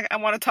 and I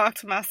want to talk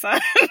to my son.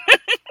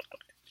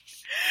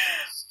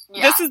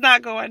 Yeah. This is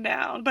not going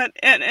down. But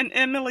in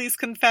Emily's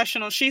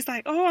confessional, she's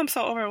like, oh, I'm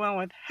so overwhelmed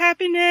with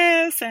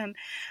happiness. And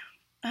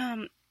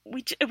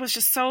it was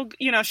just so,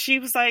 you know, she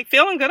was like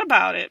feeling good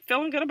about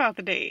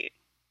the date,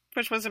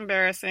 which was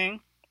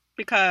embarrassing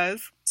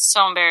because.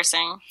 So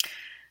embarrassing.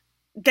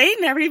 They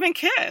never even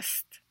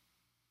kissed.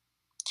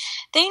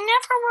 They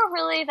never were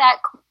really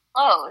that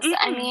close. Mm-mm.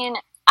 I mean,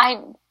 I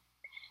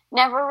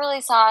never really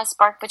saw a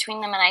spark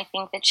between them, and I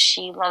think that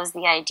she loves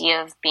the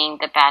idea of being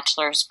the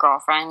Bachelor's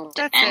girlfriend.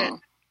 That's it.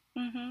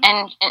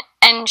 Mm-hmm.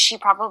 And she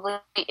probably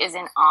is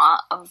in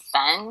awe of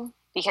Ben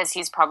because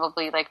he's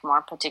probably, like,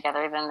 more put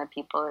together than the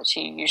people that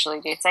she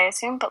usually dates, I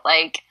assume. But,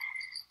 like,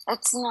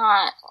 it's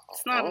not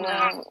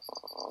enough.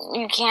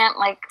 You can't,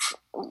 like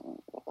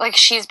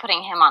she's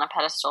putting him on a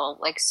pedestal,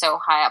 like, so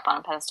high up on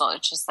a pedestal,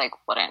 it just, like,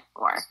 wouldn't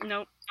work.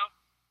 Nope.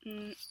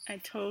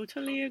 I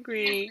totally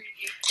agree.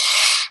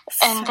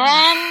 And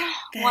then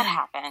what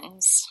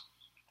happens?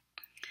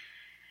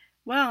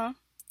 Well,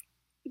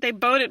 they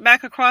boated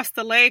back across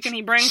the lake, and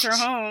he brings her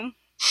home.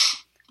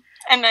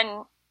 And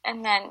then,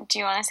 do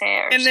you want to say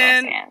it, or should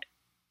I say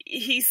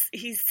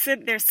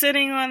it? They're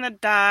sitting on the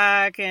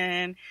dock,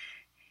 and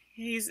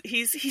he's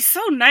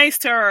so nice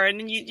to her,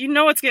 and you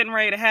know what's getting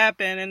ready to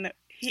happen, and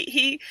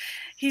he's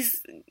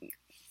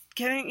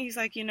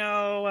like, you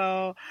know,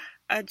 well,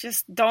 I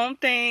just don't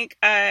think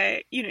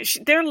they're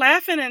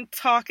laughing and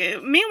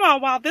talking. Meanwhile,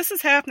 while this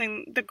is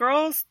happening, the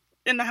girls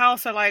in the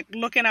house are, like,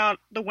 looking out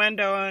the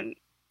window, and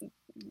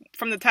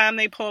from the time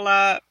they pull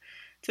up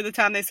to the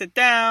time they sit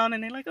down,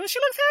 and they're like, oh, she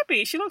looks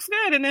happy, she looks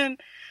good. And then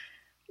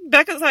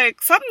Becca's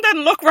like, something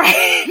doesn't look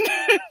right.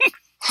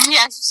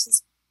 Yeah,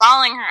 she's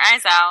bawling her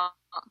eyes out.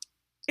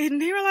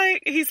 And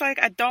he's like,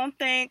 I don't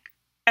think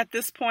at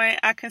this point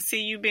I can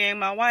see you being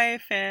my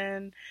wife.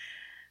 And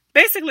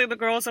basically the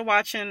girls are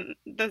watching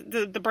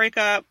the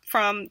breakup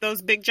from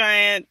those big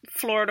giant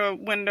floor to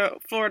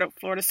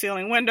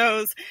ceiling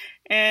windows.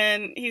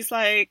 And he's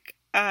like,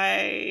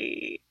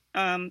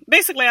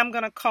 basically, I'm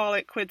going to call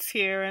it quits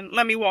here and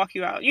let me walk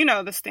you out. You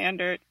know, the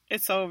standard.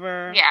 It's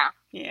over. Yeah.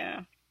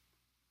 Yeah.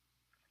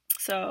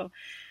 So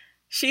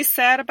she's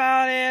sad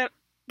about it,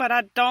 but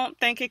I don't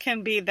think it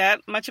can be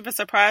that much of a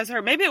surprise to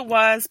her. Maybe it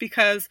was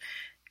because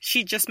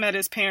she just met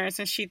his parents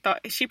and she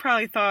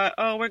probably thought,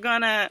 oh, we're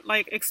going to,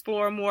 like,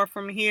 explore more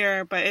from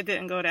here, but it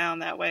didn't go down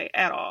that way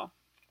at all.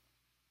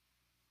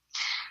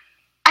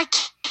 I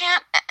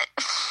can't.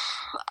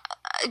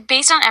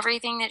 Based on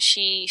everything that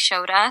she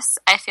showed us,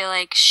 I feel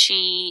like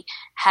she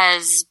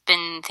has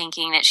been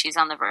thinking that she's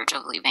on the verge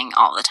of leaving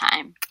all the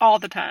time. All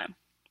the time.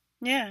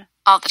 Yeah.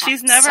 All the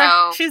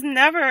time. She's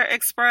never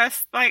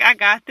expressed, like, I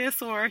got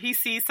this, or he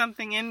sees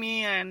something in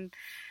me and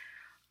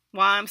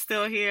why I'm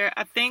still here.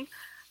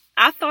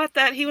 I thought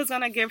that he was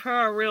going to give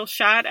her a real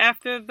shot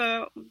after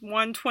the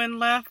one twin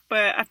left,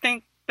 but I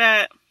think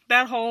that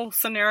whole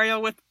scenario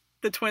with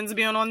the twins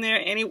being on there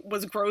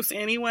was gross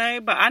anyway,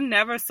 but I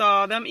never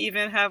saw them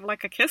even have,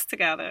 like, a kiss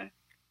together.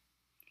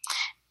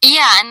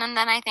 Yeah, and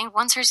then I think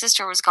once her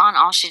sister was gone,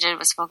 all she did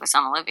was focus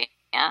on Olivia.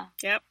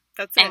 Yep,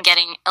 that's it. And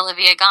getting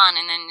Olivia gone,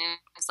 and then it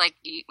was like,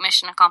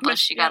 mission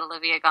accomplished, you got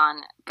Olivia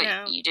gone,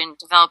 but you didn't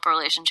develop a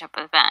relationship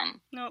with Ben.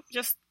 Nope,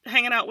 just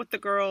hanging out with the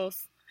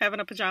girls, having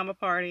a pajama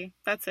party.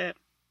 That's it.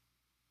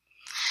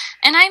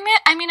 And I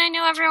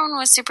know everyone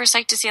was super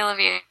psyched to see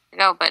Olivia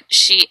go, but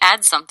she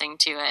adds something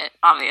to it,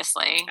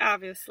 obviously.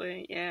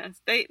 Obviously, yeah.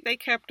 They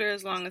kept her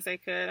as long as they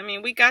could. I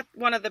mean, we got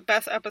one of the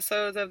best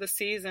episodes of the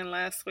season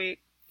last week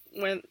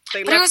when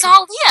they. But it was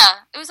all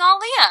Leah. It was all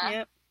Leah.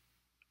 Yep.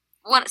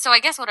 So I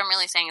guess what I'm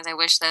really saying is I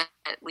wish that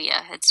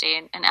Leah had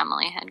stayed and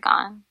Emily had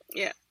gone.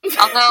 Yeah.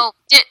 Although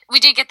we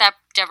did get that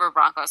Deborah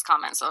Broncos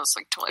comment, so it was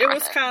like totally worth it.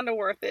 It was kind of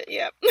worth it.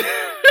 Yep.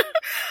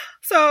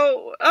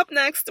 So up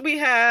next we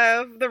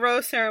have the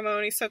rose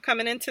ceremony. So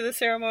coming into the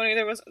ceremony,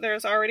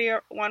 there's already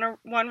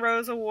one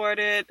rose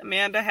awarded.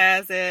 Amanda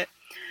has it.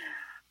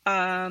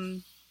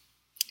 Of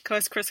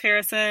course, Chris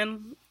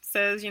Harrison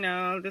says,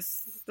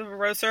 this is the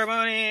rose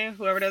ceremony.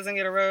 Whoever doesn't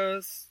get a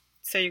rose,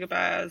 say your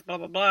goodbyes. Blah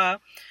blah blah.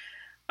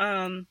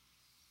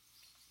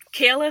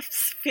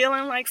 Caleb's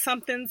feeling like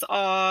something's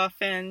off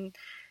and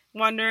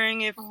wondering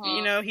if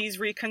he's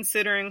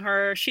reconsidering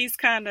her. She's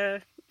kind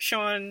of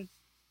showing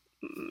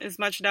as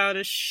much doubt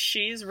as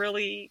she's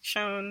really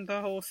shown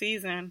the whole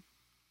season.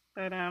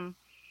 But I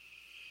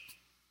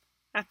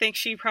think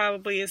she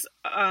probably is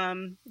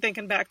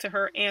thinking back to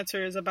her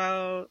answers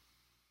about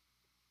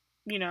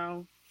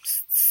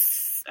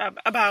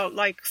about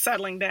like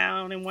settling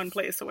down in one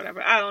place or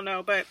whatever. I don't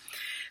know, but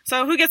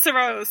so who gets a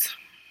rose?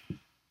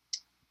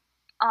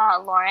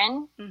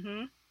 Lauren.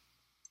 Mm-hmm.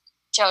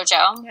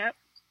 JoJo. Yep.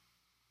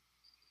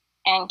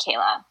 And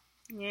Kayla.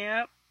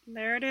 Yep.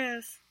 There it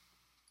is.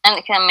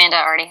 And Amanda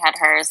already had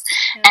hers.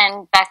 Yep.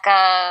 And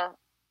Becca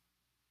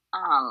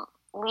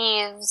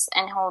leaves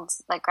and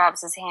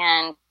grabs his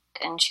hand,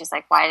 and she's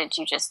like, "Why did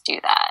you just do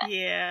that?"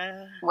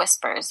 Yeah.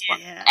 Whispers.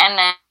 Yeah. And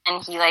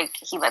then he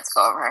lets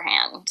go of her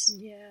hand.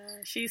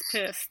 Yeah, she's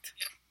pissed.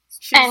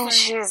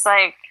 She's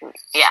like,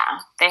 yeah,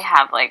 they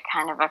have like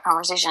kind of a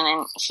conversation,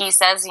 and he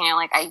says,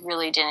 I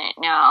really didn't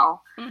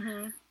know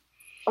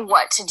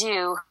what to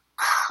do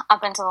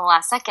up until the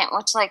last second,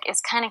 which like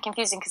is kind of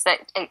confusing because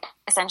it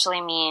essentially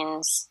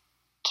means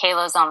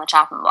Kayla's on the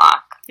chopping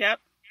block. Yep,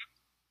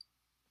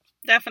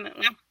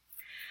 definitely.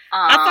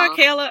 I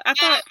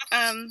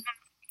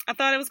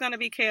thought it was going to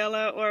be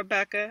Kayla or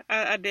Becca.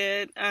 I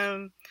did.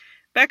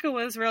 Becca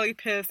was really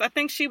pissed. I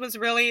think she was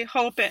really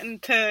hoping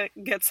to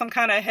get some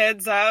kind of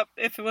heads up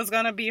if it was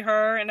going to be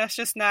her, and that's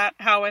just not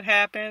how it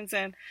happens.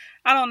 And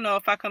I don't know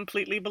if I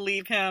completely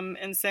believe him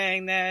in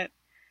saying that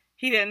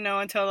he didn't know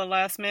until the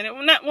last minute.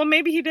 Well,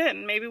 maybe he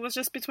didn't. Maybe it was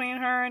just between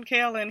her and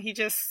Kayla, and he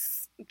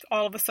just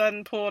all of a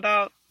sudden pulled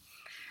a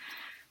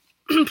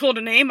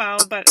name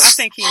out, but I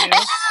think he knew.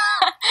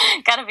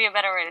 Gotta be a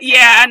better way to say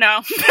Yeah,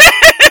 that.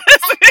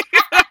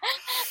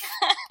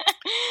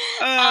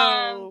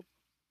 I know.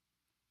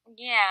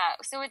 Yeah,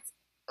 so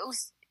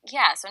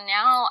so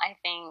now I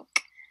think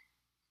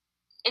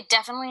it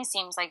definitely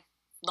seems like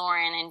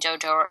Lauren and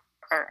JoJo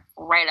are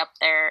right up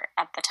there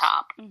at the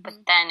top, but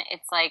then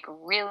it's like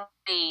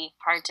really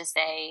hard to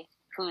say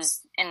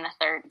who's in the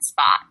third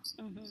spot,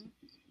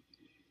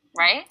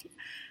 right?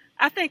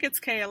 I think it's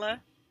Kayla.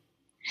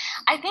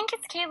 I think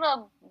it's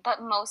Kayla,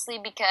 but mostly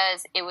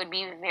because it would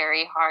be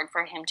very hard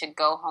for him to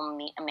go home,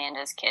 meet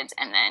Amanda's kids,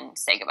 and then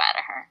say goodbye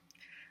to her.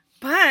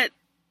 But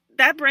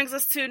that brings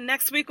us to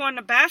next week on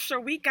The Bachelor.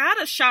 We got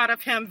a shot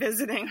of him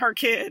visiting her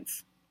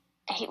kids.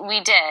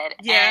 We did.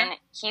 Yeah. And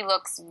he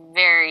looks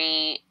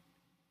very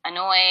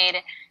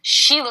annoyed.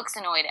 She looks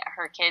annoyed at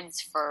her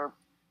kids for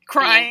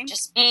crying.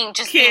 Being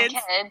kids.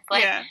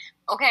 Like,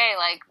 okay,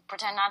 like,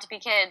 pretend not to be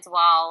kids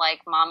while,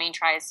 like, mommy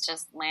tries to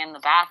land The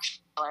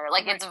Bachelor.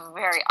 Like, it's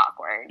very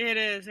awkward. It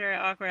is very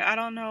awkward. I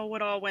don't know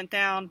what all went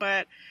down,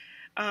 but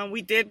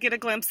we did get a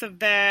glimpse of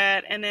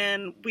that. And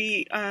then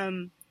we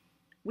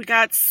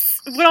got...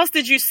 What else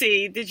did you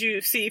see? Did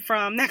you see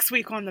from next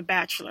week on The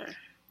Bachelor?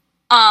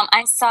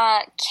 I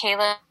saw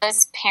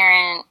Kayla's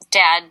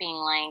dad being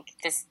like,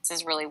 this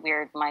is really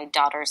weird. My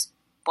daughter's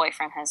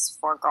boyfriend has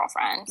 4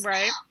 girlfriends.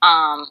 Right.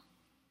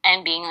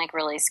 And being like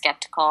really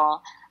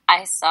skeptical.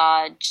 I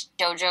saw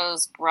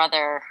JoJo's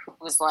brother who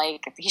was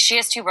like, she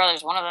has 2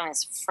 brothers. One of them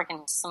is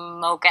freaking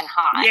smoking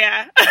hot.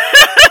 Yeah.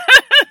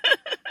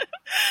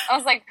 I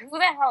was like, who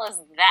the hell is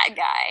that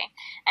guy?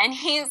 And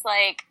he's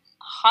like,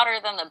 hotter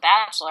than The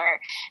Bachelor,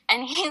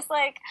 and he's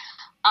like,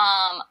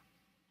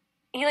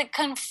 he like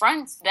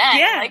confronts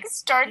Ben, like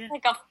starts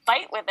like a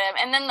fight with him,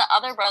 and then the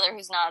other brother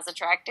who's not as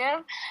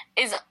attractive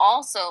is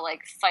also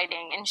like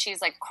fighting, and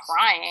she's like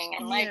crying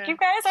and like, you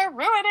guys are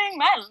ruining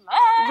my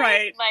life,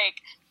 right?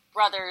 Like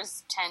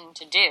brothers tend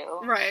to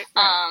do, right?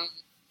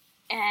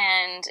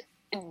 And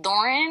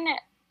Lauren,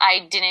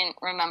 I didn't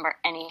remember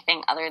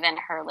anything other than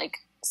her like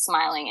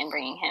smiling and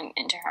bringing him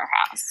into her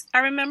house.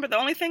 The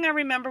only thing I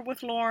remember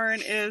with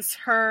Lauren is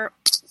her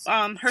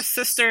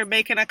sister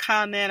making a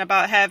comment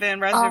about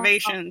having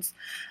reservations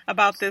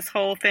about this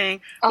whole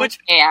thing. Which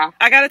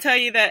I gotta tell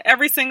you that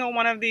every single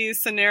one of these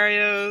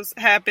scenarios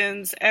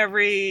happens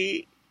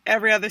every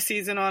other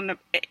season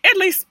at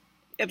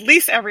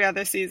least every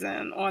other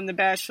season on The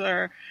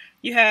Bachelor.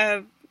 You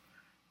have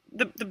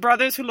the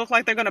brothers who look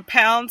like they're gonna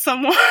pound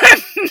someone.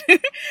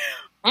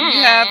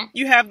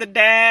 You have the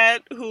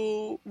dad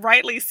who,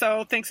 rightly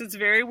so, thinks it's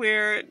very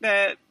weird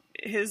that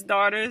his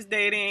daughter's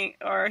dating,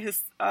 or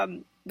his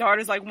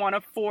daughter's like one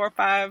of 4 or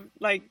 5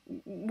 like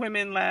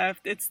women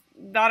left. It's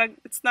not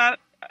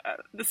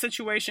the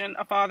situation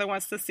a father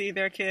wants to see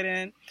their kid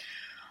in.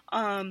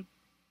 And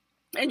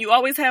you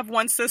always have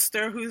one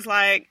sister who's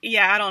like,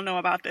 yeah, I don't know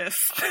about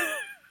this.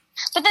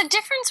 But the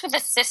difference with a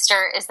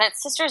sister is that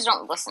sisters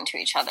don't listen to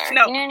each other.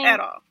 No, you know what I mean? At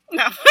all.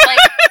 No.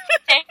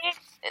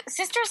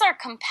 Sisters are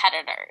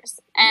competitors,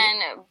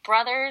 and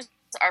brothers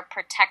are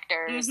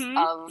protectors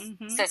of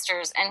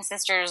sisters, and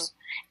sisters,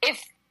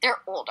 if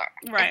they're older.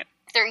 Right.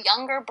 If they're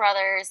younger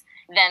brothers,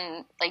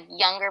 then, like,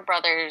 younger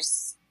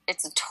brothers,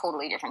 it's a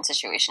totally different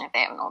situation if they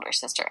have an older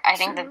sister. I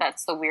think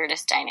that's the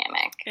weirdest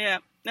dynamic. Yeah,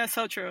 that's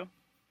so true.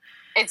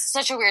 It's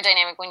such a weird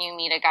dynamic when you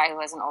meet a guy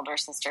who has an older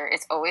sister.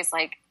 It's always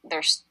like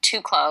they're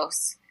too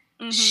close.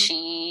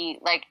 She,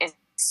 like, is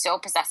so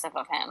possessive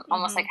of him,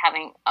 almost like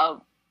having a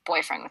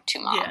boyfriend with 2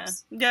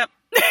 moms. Yeah. Yep.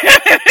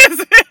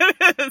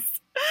 It is.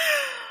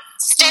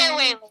 Stay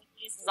away,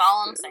 ladies, is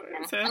all I'm saying.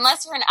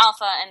 Unless you're an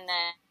alpha, and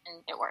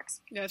then it works.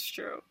 That's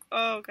true.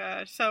 Oh,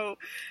 gosh. So,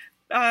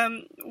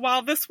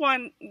 while this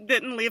one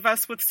didn't leave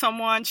us with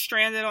someone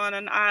stranded on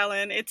an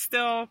island, it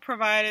still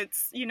provided,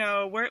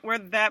 we're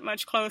that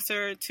much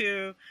closer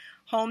to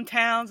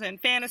hometowns and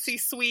fantasy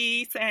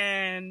suites,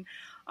 and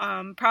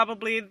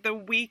probably the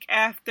week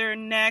after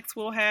next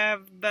we'll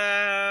have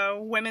the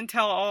Women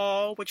Tell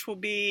All, which will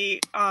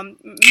be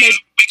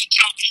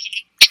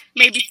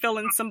maybe fill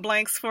in some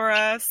blanks for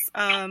us.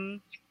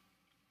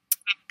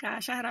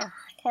 Gosh, I had a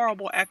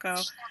horrible echo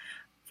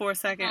for a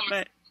second,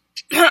 but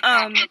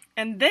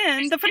and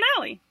then the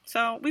finale.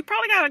 So we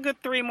probably got a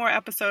good 3 more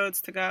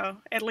episodes to go,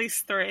 at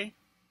least 3.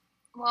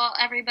 Well,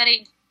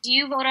 everybody, do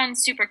you vote on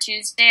Super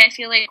Tuesday? I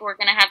feel like we're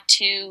going to have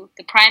 2.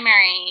 The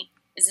primary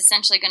is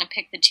essentially going to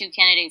pick the 2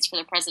 candidates for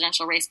the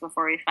presidential race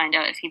before we find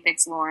out if he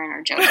picks Lauren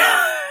or JoJo.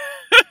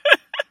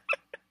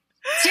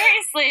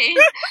 Seriously,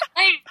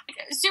 like,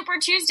 Super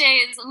Tuesday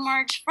is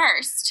March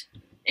 1st.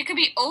 It could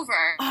be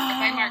over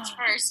by March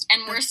 1st,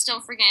 and we're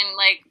still freaking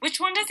like, which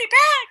one does he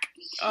pick?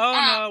 Oh,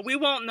 no, we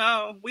won't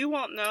know. We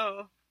won't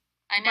know.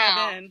 I know.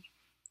 By then.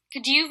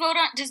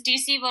 Does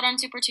DC vote on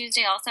Super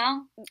Tuesday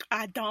also?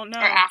 I don't know.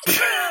 Or after?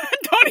 I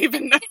don't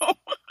even know.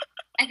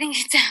 I think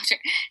it's after.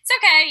 It's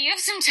okay, you have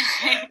some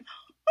time.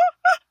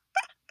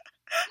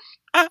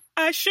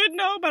 I should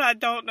know, but I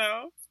don't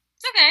know.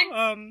 It's okay.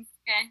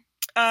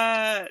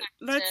 Okay.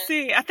 Let's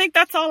see. I think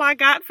that's all I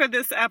got for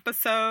this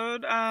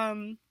episode.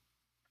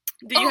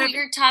 Do you have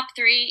your top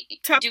 3?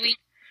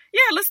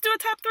 Yeah, let's do a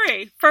top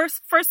 3.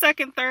 First,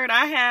 second, third.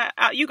 I have.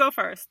 You go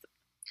first.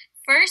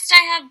 First,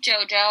 I have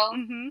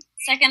JoJo.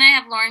 Second, I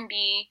have Lauren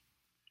B.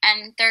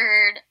 And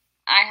third,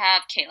 I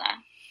have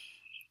Kayla.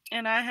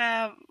 And I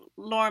have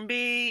Lauren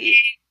B.,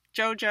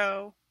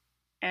 JoJo,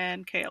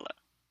 and Kayla.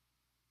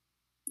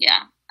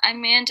 Yeah,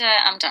 Amanda,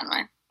 I'm done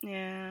with.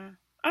 Yeah,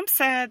 I'm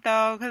sad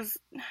though, because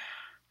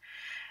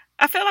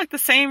I feel like the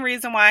same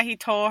reason why he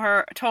told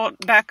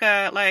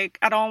Becca, like,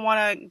 I don't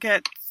want to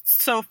get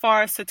so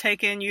far as to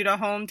taking you to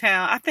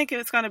hometown. I think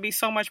it's going to be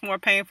so much more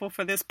painful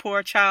for this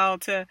poor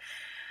child to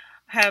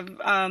have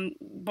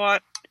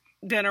bought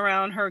dinner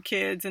around her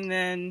kids, and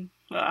then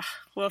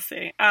we'll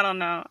see. I don't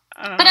know.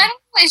 I don't know.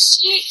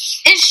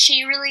 Is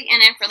she really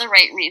in it for the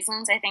right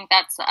reasons? I think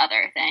that's the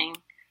other thing,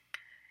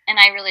 and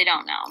I really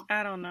don't know.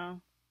 I don't know.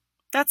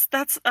 That's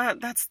the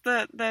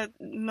 $1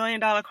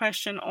 million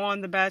question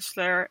on The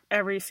Bachelor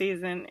every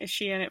season. Is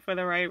she in it for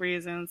the right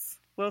reasons?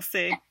 We'll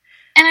see.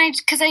 And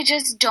because I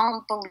just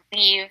don't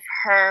believe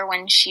her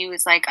when she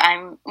was like,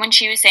 when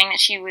she was saying that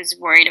she was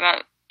worried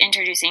about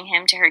introducing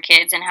him to her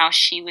kids, and how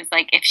she was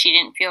like, if she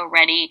didn't feel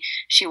ready,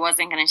 she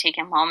wasn't going to take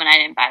him home, and I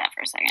didn't buy that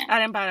for a second. I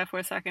didn't buy that for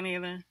a second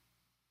either.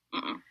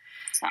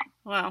 So.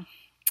 Well.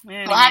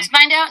 Anyway. We'll have to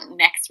find out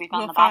next week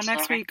on The Bachelor.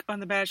 Next week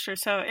on The Bachelor.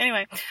 So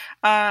anyway,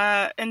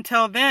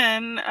 until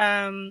then,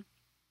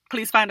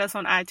 please find us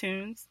on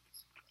iTunes.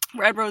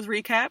 Red Rose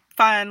Recap.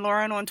 Find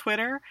Lauren on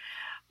Twitter.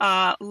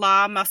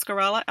 La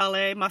Muscarella,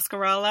 LA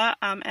Muscarella.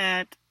 I'm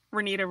at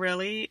Renita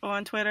Really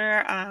on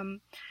Twitter.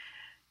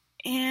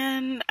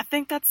 And I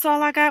think that's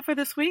all I got for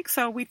this week.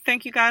 So we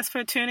thank you guys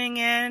for tuning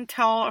in.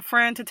 Tell a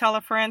friend to tell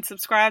a friend.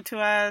 Subscribe to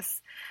us.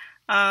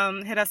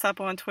 Hit us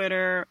up on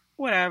Twitter.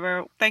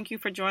 Whatever. Thank you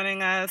for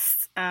joining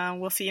us.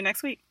 We'll see you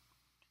next week.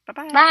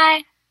 Bye-bye.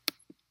 Bye.